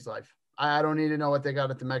celebrity's life. I don't need to know what they got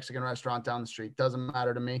at the Mexican restaurant down the street. Doesn't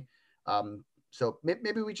matter to me. So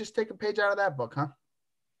maybe we just take a page out of that book, huh?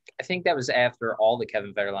 I think that was after all the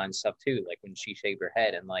Kevin Federline stuff too, like when she shaved her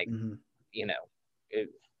head and like, I don't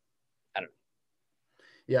know.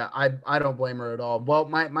 Yeah, I don't blame her at all. Well,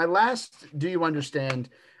 my last, do you understand?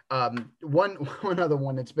 One other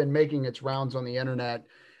one that's been making its rounds on the internet.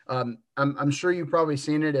 I'm sure you've probably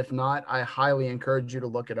seen it. If not, I highly encourage you to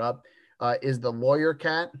look it up. Is the lawyer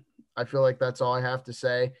cat? I feel like that's all I have to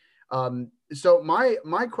say. So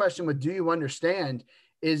my question with do you understand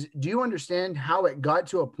is, do you understand how it got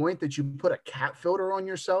to a point that you put a cat filter on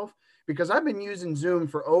yourself? Because I've been using Zoom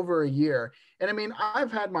for over a year. And I mean,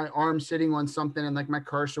 I've had my arm sitting on something and like my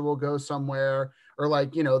cursor will go somewhere or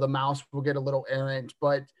like, the mouse will get a little errant,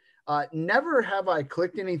 but never have I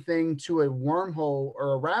clicked anything to a wormhole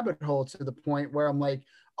or a rabbit hole to the point where I'm like,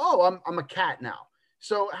 oh, I'm a cat now.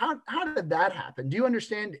 So how did that happen? Do you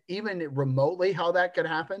understand even remotely how that could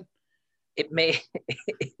happen? It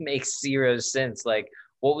makes zero sense. Like,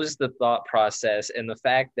 what was the thought process, and the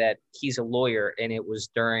fact that he's a lawyer and it was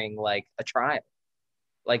during like a trial,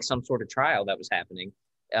 like some sort of trial that was happening.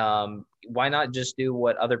 Why not just do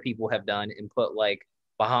what other people have done and put like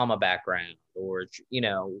Bahama background, or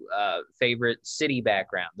favorite city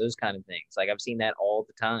background, those kind of things. Like, I've seen that all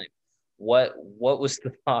the time. What was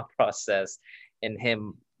the thought process in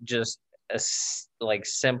him just like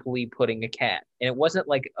simply putting a cat? And it wasn't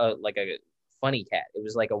like a funny cat. It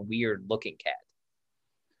was like a weird looking cat.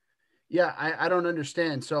 Yeah, I don't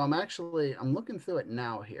understand. So I'm looking through it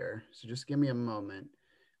now here. So just give me a moment.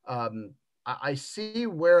 I see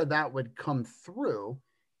where that would come through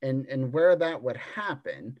and where that would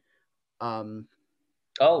happen.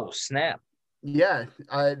 Oh, snap. Yeah,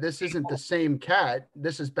 this isn't the same cat.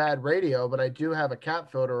 This is bad radio, but I do have a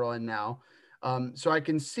cat filter on now. So I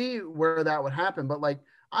can see where that would happen. But like,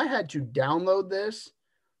 I had to download this.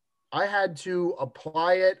 I had to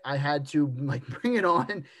apply it. I had to like bring it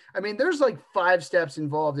on. I mean, there's like 5 steps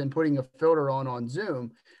involved in putting a filter on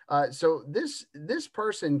Zoom. So this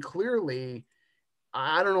person clearly,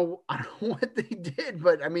 I don't know what they did,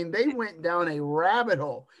 but I mean, they went down a rabbit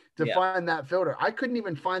hole to find that filter. I couldn't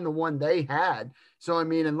even find the one they had. So, I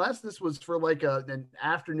mean, unless this was for like an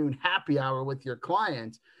afternoon happy hour with your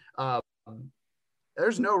clients,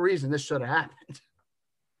 there's no reason this should have happened.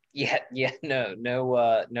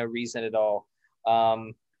 No reason at all.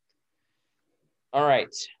 All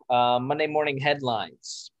right. Monday morning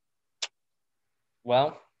headlines.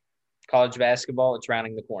 Well, college basketball, it's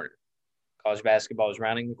rounding the corner. College basketball is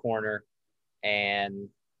rounding the corner, and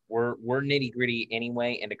we're nitty gritty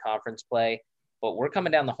anyway into conference play, but we're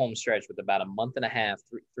coming down the home stretch with about a month and a half,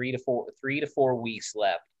 3 to 4 weeks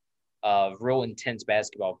left of real intense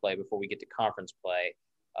basketball play before we get to conference play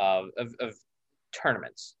of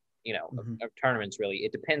tournaments. Of tournaments, really.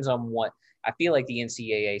 It depends on what – I feel like the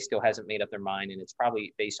NCAA still hasn't made up their mind, and it's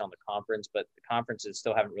probably based on the conference, but the conferences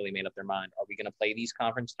still haven't really made up their mind. Are we going to play these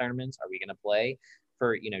conference tournaments? Are we going to play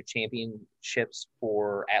for, championships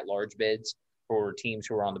for at-large bids for teams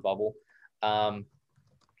who are on the bubble? And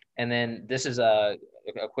then this is a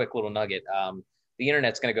quick little nugget. The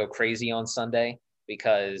internet's going to go crazy on Sunday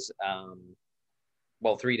because,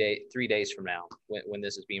 3 days from now when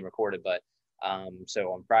this is being recorded, but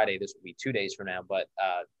so on Friday, this will be 2 days from now, but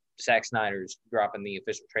Zack Snyder's dropping the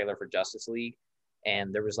official trailer for Justice League,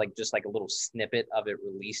 and there was just a little snippet of it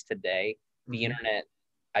released today. The internet,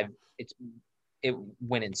 it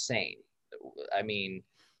went insane. I mean,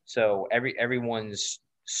 so everyone's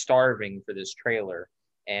starving for this trailer,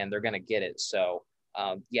 and they're gonna get it. So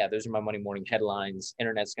those are my Monday morning headlines.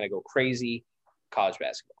 Internet's gonna go crazy. College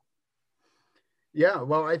basketball. Yeah,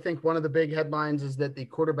 well, I think one of the big headlines is that the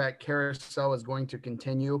quarterback carousel is going to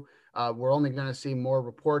continue. We're only going to see more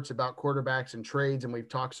reports about quarterbacks and trades, and we've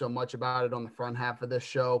talked so much about it on the front half of this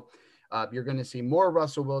show. You're going to see more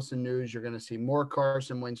Russell Wilson news. You're going to see more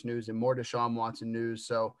Carson Wentz news and more Deshaun Watson news.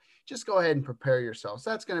 So just go ahead and prepare yourselves.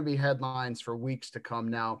 That's going to be headlines for weeks to come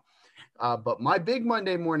now. But my big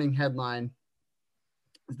Monday morning headline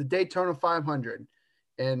is the Daytona 500.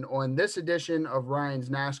 And on this edition of Ryan's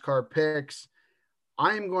NASCAR Picks,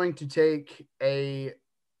 I am going to take a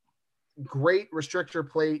great restrictor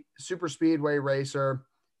plate super speedway racer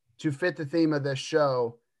to fit the theme of this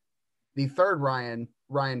show, the third Ryan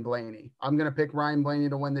Blaney. I'm going to pick Ryan Blaney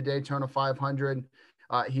to win the Daytona 500.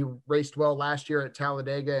 He raced well last year at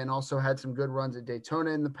Talladega and also had some good runs at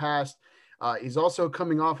Daytona in the past. He's also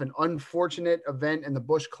coming off an unfortunate event in the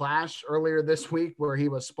Busch Clash earlier this week where he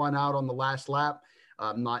was spun out on the last lap.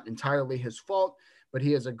 Not entirely his fault, but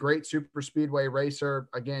he is a great super speedway racer.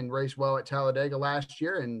 Again, raced well at Talladega last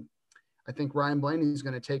year, and I think Ryan Blaney is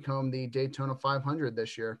going to take home the Daytona 500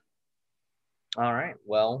 this year. All right.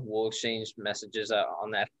 Well, we'll exchange messages on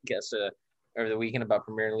that, I guess, over the weekend about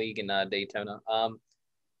Premier League and Daytona.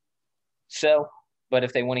 But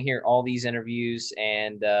if they want to hear all these interviews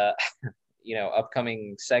and,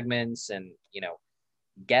 upcoming segments and,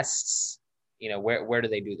 guests, where do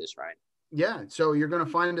they do this, Ryan? Yeah, so you're going to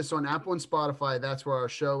find us on Apple and Spotify. That's where our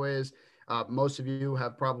show is. Most of you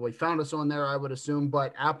have probably found us on there, I would assume,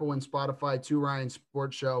 but Apple and Spotify, Two Ryan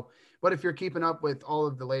Sports Show. But if you're keeping up with all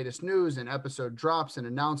of the latest news and episode drops and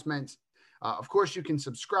announcements, of course, you can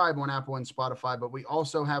subscribe on Apple and Spotify, but we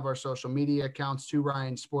also have our social media accounts, Two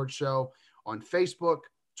Ryan Sports Show, on Facebook,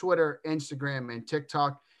 Twitter, Instagram, and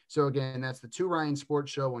TikTok. So again, that's the Two Ryan Sports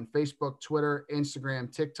Show on Facebook, Twitter, Instagram,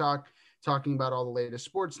 TikTok. talking about all the latest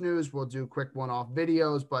sports news. We'll do quick one-off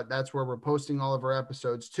videos, but that's where we're posting all of our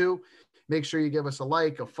episodes too. Make sure you give us a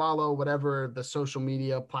like, a follow, whatever the social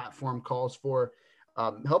media platform calls for.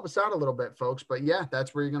 Help us out a little bit, folks. But yeah,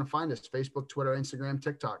 that's where you're going to find us: Facebook, Twitter, Instagram,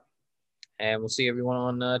 TikTok. And we'll see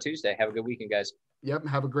everyone on Tuesday. Have a good weekend, guys. Yep.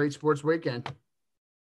 Have a great sports weekend.